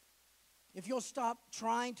 if you'll stop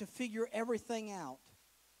trying to figure everything out,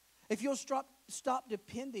 if you'll stop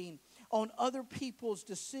depending on other people's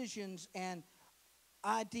decisions and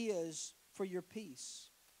ideas for your peace,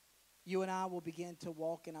 you and I will begin to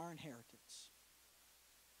walk in our inheritance.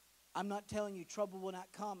 I'm not telling you trouble will not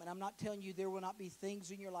come, and I'm not telling you there will not be things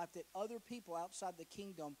in your life that other people outside the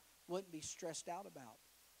kingdom wouldn't be stressed out about.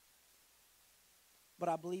 But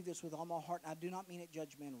I believe this with all my heart, and I do not mean it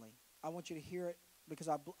judgmentally. I want you to hear it because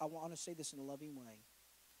I want to say this in a loving way.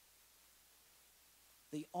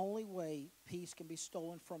 The only way peace can be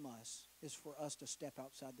stolen from us is for us to step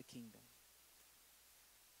outside the kingdom.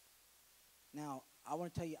 Now, I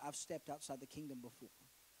want to tell you, I've stepped outside the kingdom before.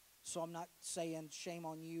 So I'm not saying shame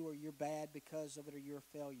on you or you're bad because of it or you're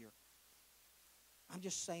a failure. I'm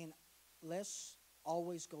just saying let's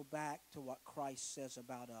always go back to what Christ says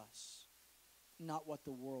about us, not what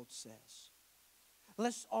the world says.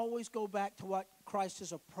 Let's always go back to what Christ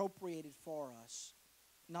has appropriated for us,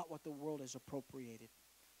 not what the world has appropriated.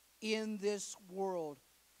 In this world,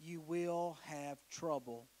 you will have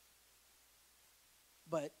trouble,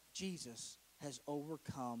 but Jesus has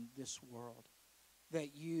overcome this world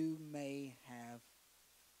that you may have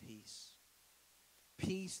peace.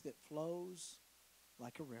 Peace that flows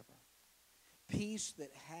like a river. Peace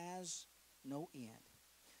that has no end.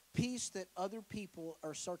 Peace that other people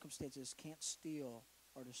or circumstances can't steal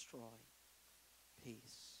or destroy.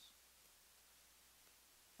 Peace.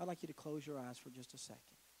 I'd like you to close your eyes for just a second.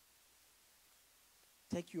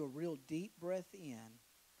 Take you a real deep breath in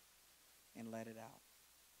and let it out.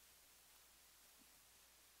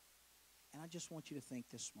 And I just want you to think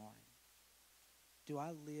this morning, do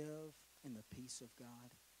I live in the peace of God?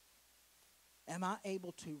 Am I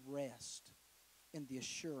able to rest in the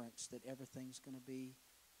assurance that everything's going to be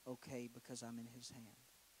okay because I'm in His hand?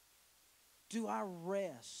 Do I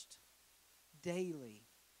rest daily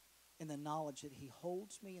in the knowledge that He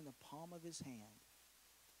holds me in the palm of His hand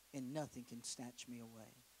and nothing can snatch me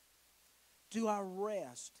away? Do I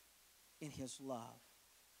rest in His love?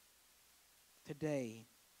 Today,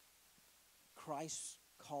 Christ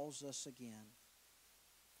calls us again.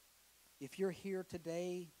 If you're here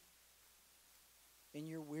today and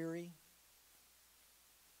you're weary,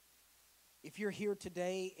 if you're here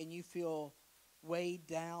today and you feel weighed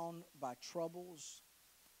down by troubles,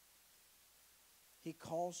 He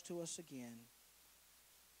calls to us again.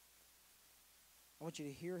 I want you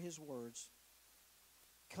to hear His words.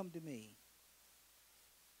 Come to me.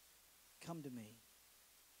 Come to me.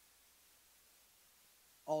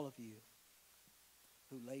 All of you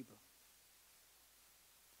who labor.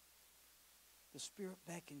 The Spirit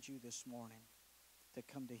beckons you this morning to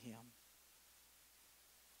come to Him.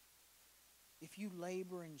 If you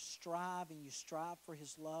labor and you strive for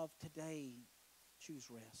His love today, choose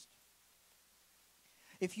rest.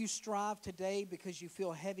 If you strive today because you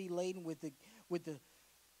feel heavy laden with the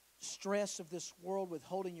stress of this world, with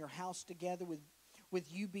holding your house together,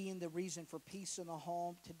 with you being the reason for peace in the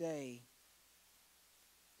home, today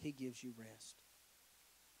He gives you rest.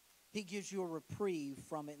 He gives you a reprieve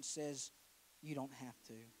from it and says, you don't have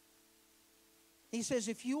to. He says,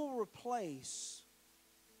 if you will replace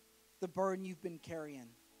the burden you've been carrying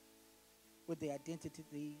with the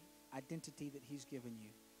identity that He's given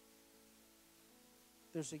you,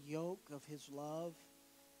 there's a yoke of His love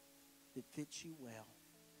that fits you well.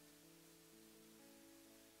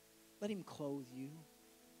 Let Him clothe you.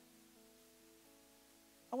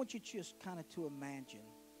 I want you just kind of to imagine.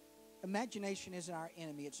 Imagination isn't our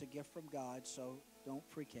enemy. It's a gift from God, so don't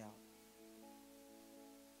freak out.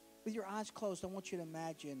 With your eyes closed, I want you to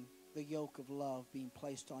imagine the yoke of love being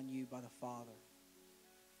placed on you by the Father.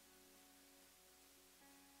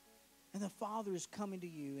 And the Father is coming to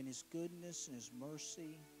you in His goodness and His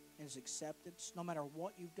mercy and His acceptance, no matter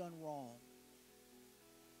what you've done wrong.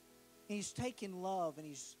 And He's taking love and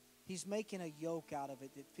He's making a yoke out of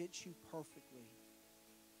it that fits you perfectly.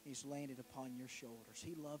 He's laying it upon your shoulders.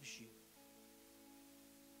 He loves you.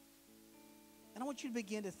 And I want you to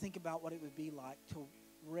begin to think about what it would be like to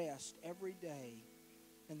rest every day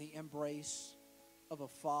in the embrace of a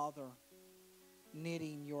Father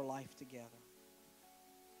knitting your life together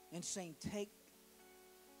and saying, take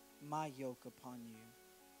my yoke upon you.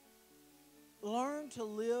 Learn to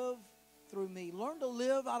live through me. Learn to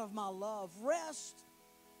live out of my love. Rest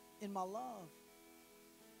in my love.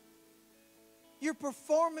 Your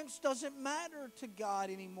performance doesn't matter to God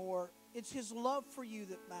anymore. It's His love for you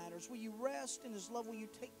that matters. Will you rest in His love? Will you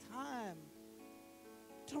take time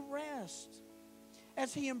to rest?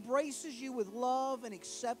 As He embraces you with love and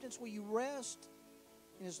acceptance, will you rest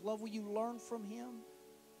in His love? Will you learn from Him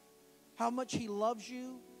how much He loves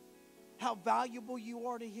you, how valuable you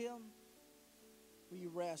are to Him? Will you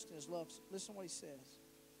rest in His love? Listen to what He says.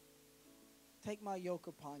 Take my yoke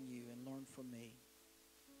upon you and learn from me.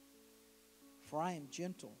 For I am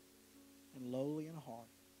gentle and lowly in heart,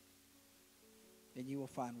 and you will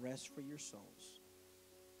find rest for your souls.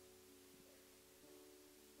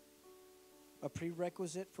 A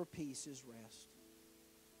prerequisite for peace is rest.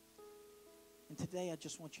 And today I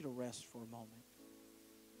just want you to rest for a moment.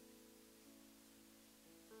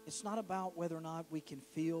 It's not about whether or not we can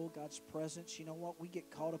feel God's presence. You know what? We get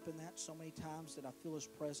caught up in that so many times, that I feel His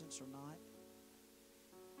presence or not.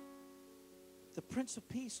 The Prince of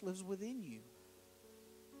Peace lives within you.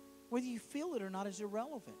 Whether you feel it or not is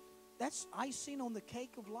irrelevant. That's icing on the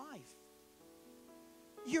cake of life.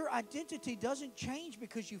 Your identity doesn't change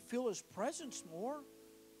because you feel His presence more.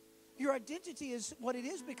 Your identity is what it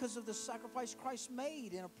is because of the sacrifice Christ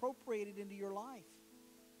made and appropriated into your life.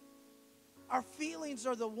 Our feelings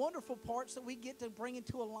are the wonderful parts that we get to bring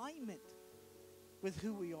into alignment with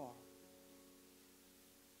who we are.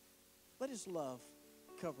 Let His love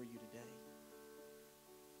cover you today.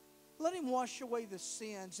 Let Him wash away the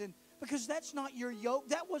sins, and because that's not your yoke.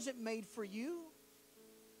 That wasn't made for you.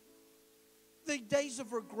 The days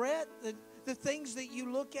of regret, the things that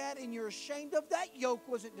you look at and you're ashamed of, that yoke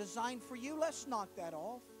wasn't designed for you. Let's knock that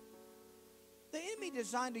off. The enemy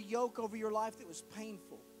designed a yoke over your life that was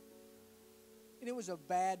painful. And it was a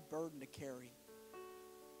bad burden to carry.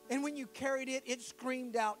 And when you carried it, it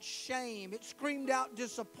screamed out shame. It screamed out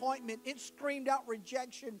disappointment. It screamed out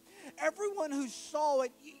rejection. Everyone who saw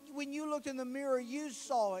it, when you looked in the mirror, you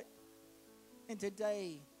saw it. And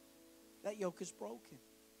today, that yoke is broken.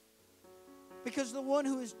 Because the one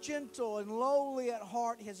who is gentle and lowly at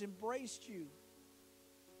heart has embraced you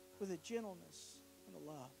with a gentleness and a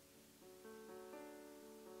love.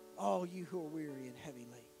 Oh, you who are weary and heavy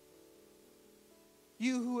laden.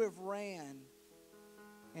 You who have ran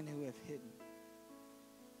and who have hidden.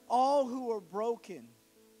 All who are broken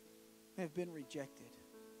have been rejected.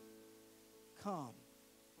 Come.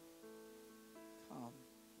 Come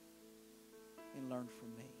and learn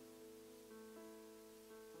from me.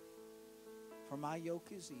 For my yoke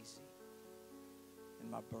is easy and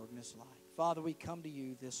my burden is light. Father, we come to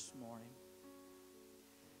you this morning.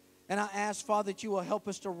 And I ask, Father, that you will help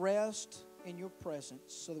us to rest in your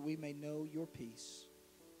presence so that we may know your peace.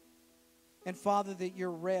 And Father, that your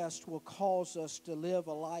rest will cause us to live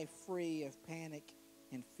a life free of panic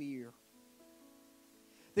and fear.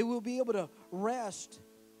 That we'll be able to rest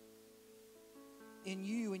in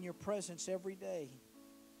you and your presence every day.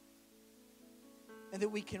 And that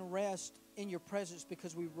we can rest in your presence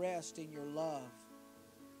because we rest in your love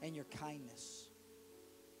and your kindness.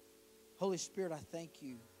 Holy Spirit, I thank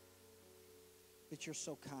you that you're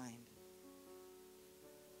so kind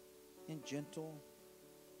and gentle.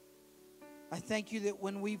 I thank you that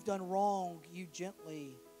when we've done wrong, you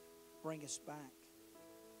gently bring us back.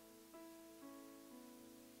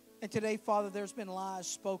 And today, Father, there's been lies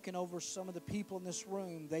spoken over some of the people in this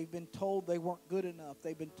room. They've been told they weren't good enough.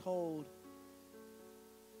 They've been told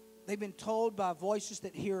by voices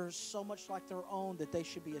that hear so much like their own that they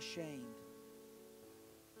should be ashamed.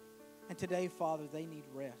 And today, Father, they need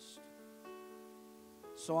rest.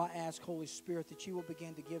 So I ask, Holy Spirit, that you will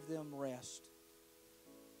begin to give them rest.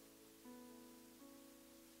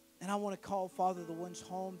 And I want to call, Father, the ones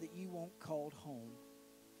home that you won't call home.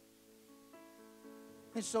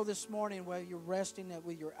 And so this morning, whether you're resting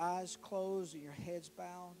with your eyes closed or your heads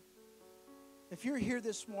bowed, if you're here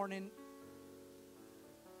this morning,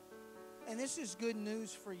 and this is good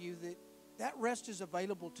news for you, that rest is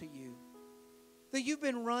available to you. That you've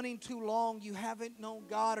been running too long, you haven't known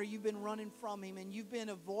God, or you've been running from Him and you've been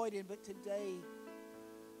avoided, but today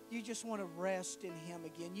you just want to rest in Him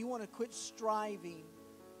again. You want to quit striving.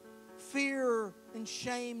 Fear and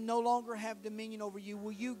shame no longer have dominion over you.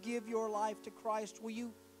 Will you give your life to Christ? Will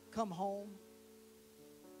you come home?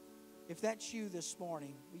 If that's you this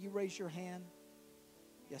morning, will you raise your hand?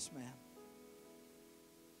 Yes, ma'am.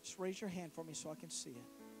 Just raise your hand for me so I can see it.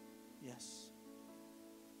 Yes.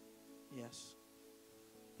 Yes.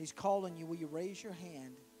 He's calling you. Will you raise your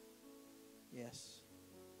hand? Yes.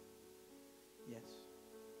 Yes.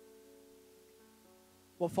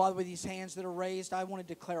 Well, Father, with these hands that are raised, I want to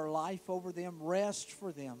declare life over them, rest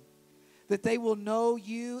for them. That they will know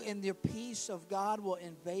you and the peace of God will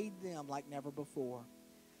invade them like never before.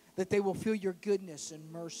 That they will feel your goodness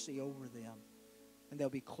and mercy over them. And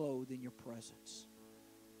they'll be clothed in your presence.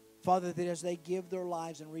 Father, that as they give their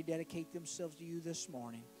lives and rededicate themselves to you this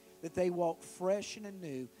morning, that they walk fresh and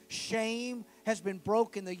anew. Shame has been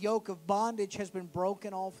broken. The yoke of bondage has been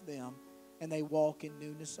broken off them. And they walk in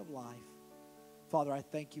newness of life. Father, I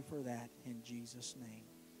thank you for that in Jesus' name.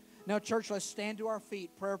 Now, church, let's stand to our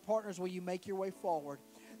feet. Prayer partners, will you make your way forward?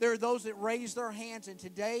 There are those that raise their hands, and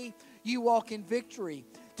today you walk in victory.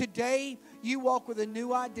 Today you walk with a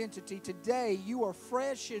new identity. Today you are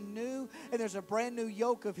fresh and new, and there's a brand new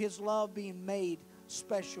yoke of His love being made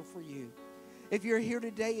special for you. If you're here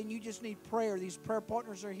today and you just need prayer, these prayer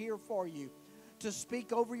partners are here for you to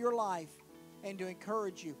speak over your life and to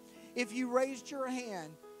encourage you. If you raised your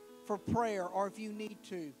hand for prayer, or if you need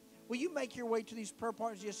to, will you make your way to these prayer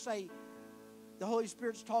partners? Just say, the Holy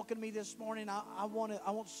Spirit's talking to me this morning. I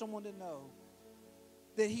want someone to know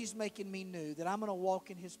that He's making me new, that I'm going to walk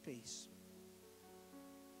in His peace.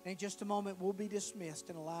 And in just a moment, we'll be dismissed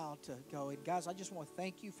and allowed to go. And guys, I just want to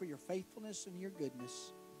thank you for your faithfulness and your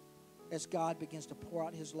goodness as God begins to pour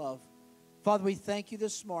out His love. Father, we thank you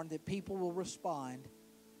this morning that people will respond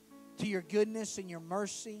to your goodness and your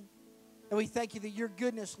mercy. And we thank you that your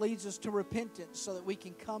goodness leads us to repentance so that we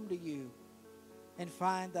can come to you and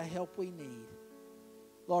find the help we need.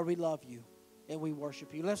 Lord, we love you and we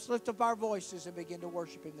worship you. Let's lift up our voices and begin to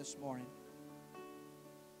worship Him this morning.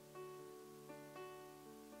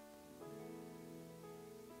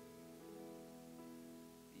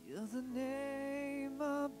 You're the name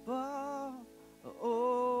above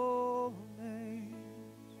all names,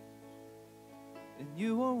 and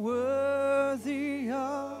you are worthy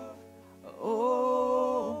of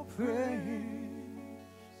all praise.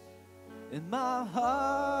 And my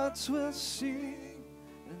heart will sing,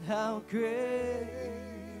 and how great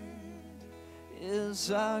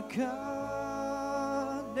is our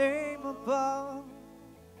God, name above.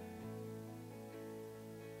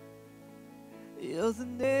 You're the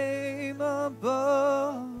name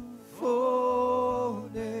above all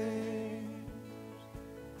names,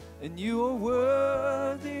 and you are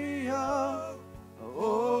worthy of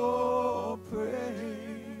all praise.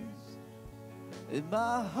 And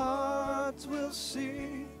my heart will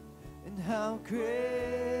sing, and how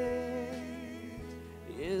great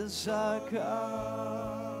is our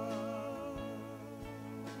God,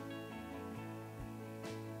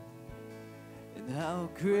 and how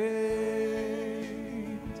great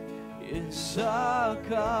is our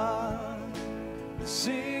God.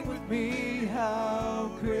 Sing with me,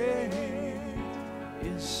 how great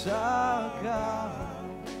is our God,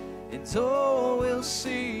 and oh, we'll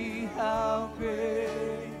see how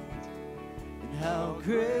great, and how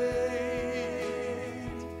great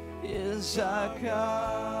is our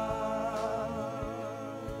God,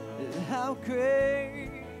 and how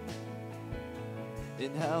great,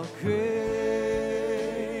 and how great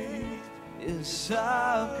is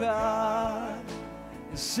our God.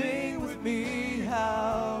 And sing with me,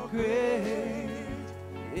 how great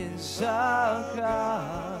is our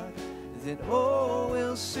God. Then oh,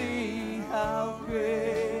 we'll see how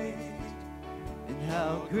great, and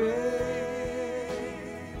how great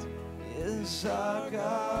is our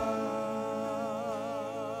God.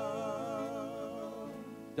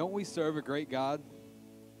 Don't we serve a great God?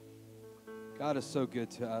 God is so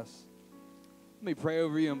good to us. Let me pray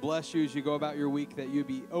over you and bless you as you go about your week, that you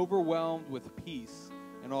be overwhelmed with peace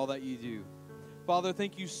in all that you do. Father,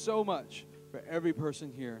 thank you so much for every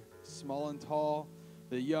person here, small and tall,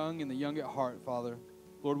 the young and the young at heart, Father.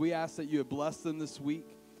 Lord, we ask that you would bless them this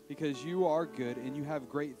week, because you are good and you have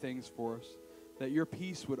great things for us, that your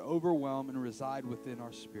peace would overwhelm and reside within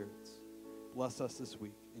our spirits. Bless us this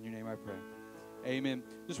week. In your name I pray. Amen.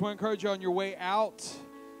 Just want to encourage you on your way out.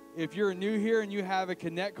 If you're new here and you have a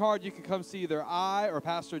Connect card, you can come see either I or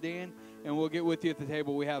Pastor Dan, and we'll get with you at the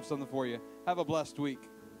table. We have something for you. Have a blessed week.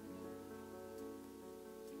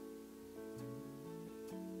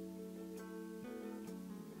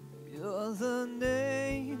 You're the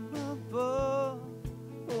name above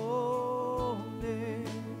all names,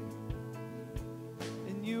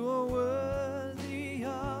 and you are worthy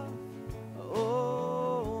of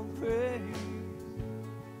all praise.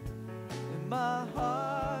 And my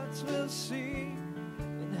heart will sing,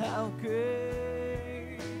 and how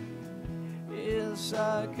great is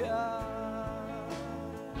our God.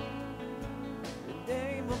 The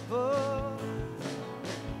name above,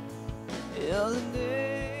 you're the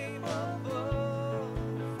name above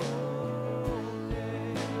all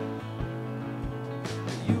names.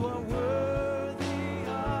 You are worthy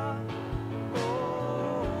of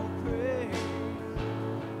all praise.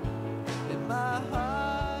 And my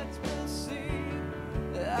heart will sing,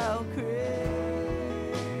 how great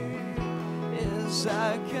is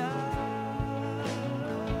our God.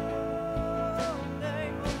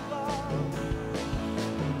 Name above,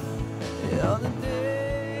 you're the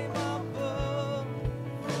name above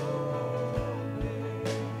all names.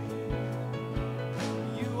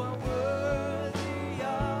 You are worthy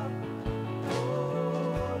of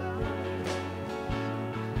all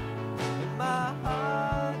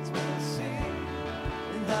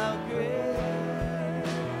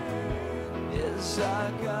is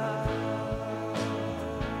our God.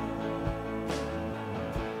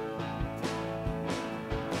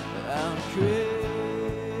 How great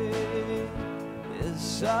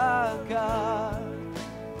is our God.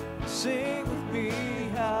 Sing with me,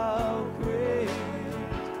 how great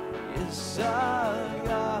is our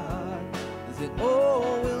God. Then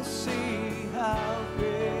oh, we'll see how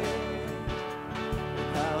great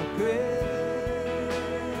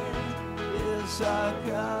is our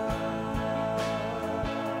God.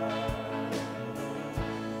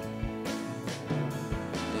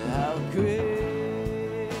 How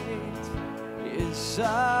great is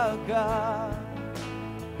our God.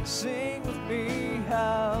 Sing with me,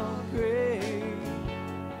 how great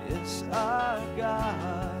is our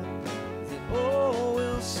God. Then oh,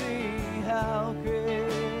 we'll see how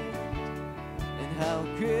great and how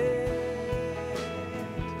great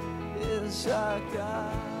is our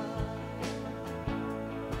God.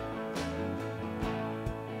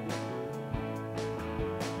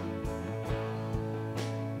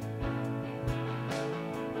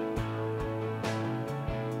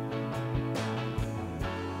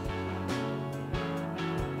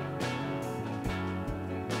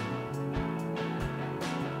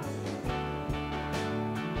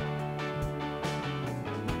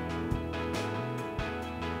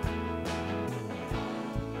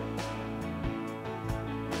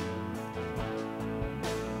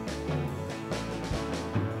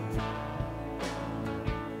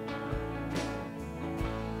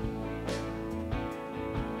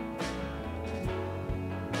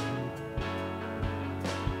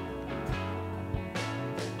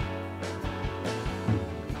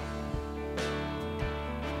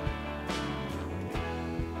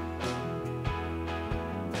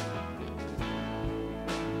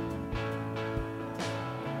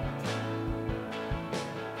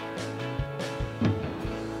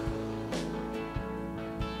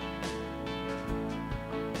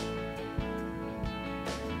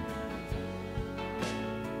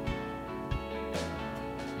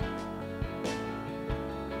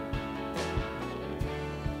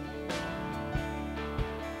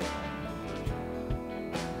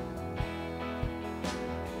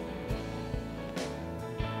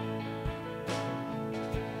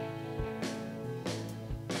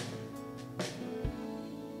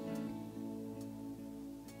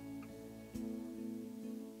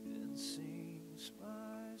 Then sings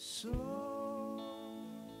my soul,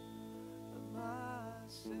 my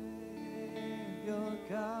Savior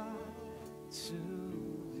God, to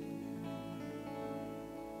thee.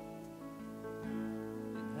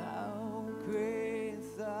 And how great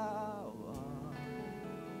thou art,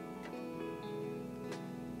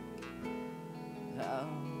 how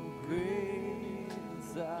great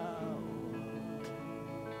thou art.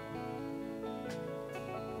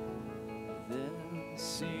 Then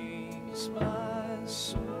sings my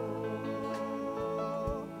soul,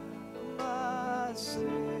 my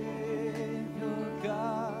Savior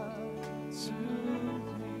God, to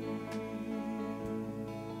thee.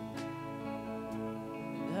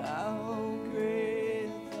 How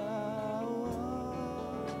great thou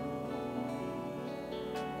art,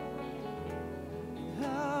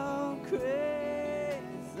 how great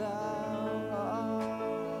thou art.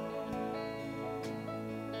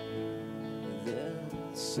 Then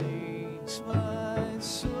sings my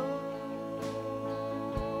soul,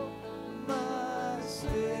 my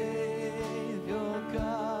Savior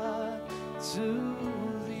God, to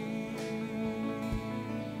thee.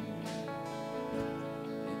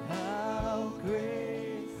 And how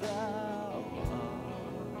great thou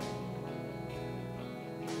art,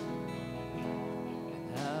 and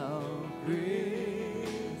how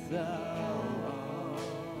great thou art.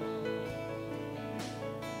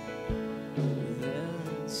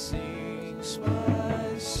 Then sings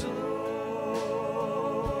my soul,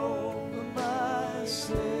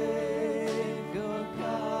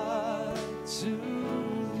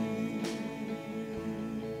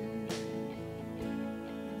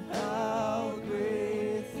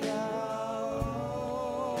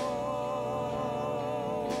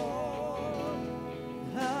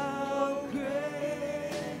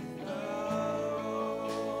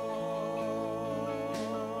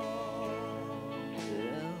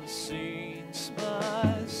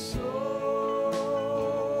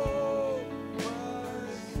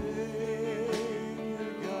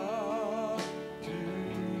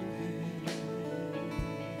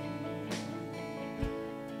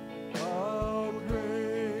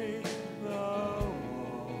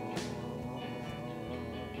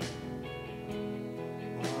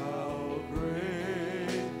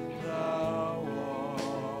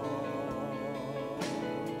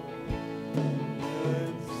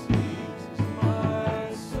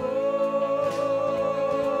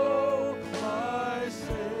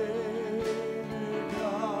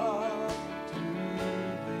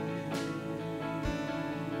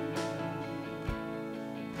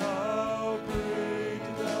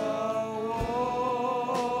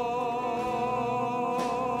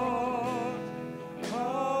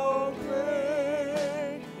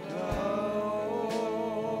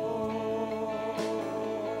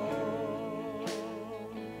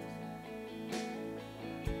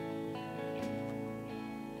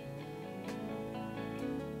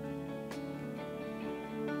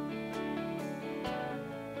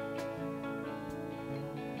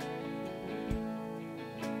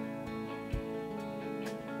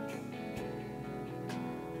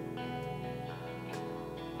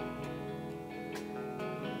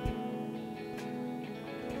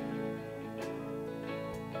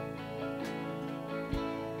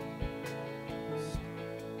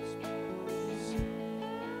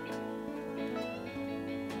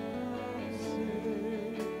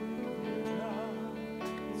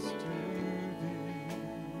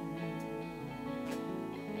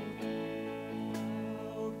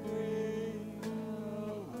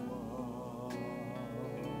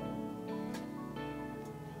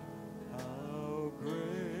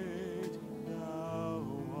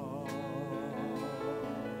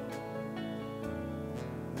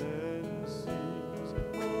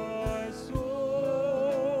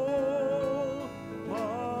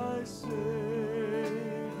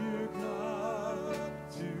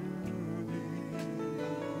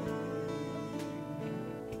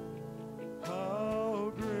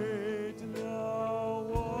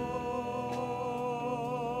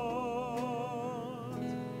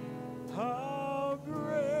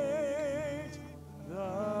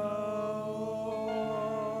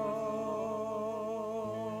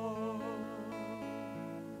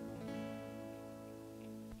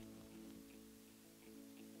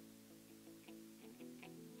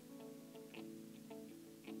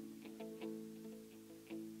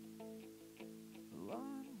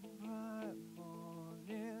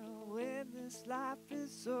 this life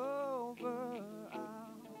is over,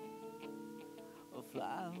 I'll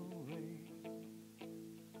fly away.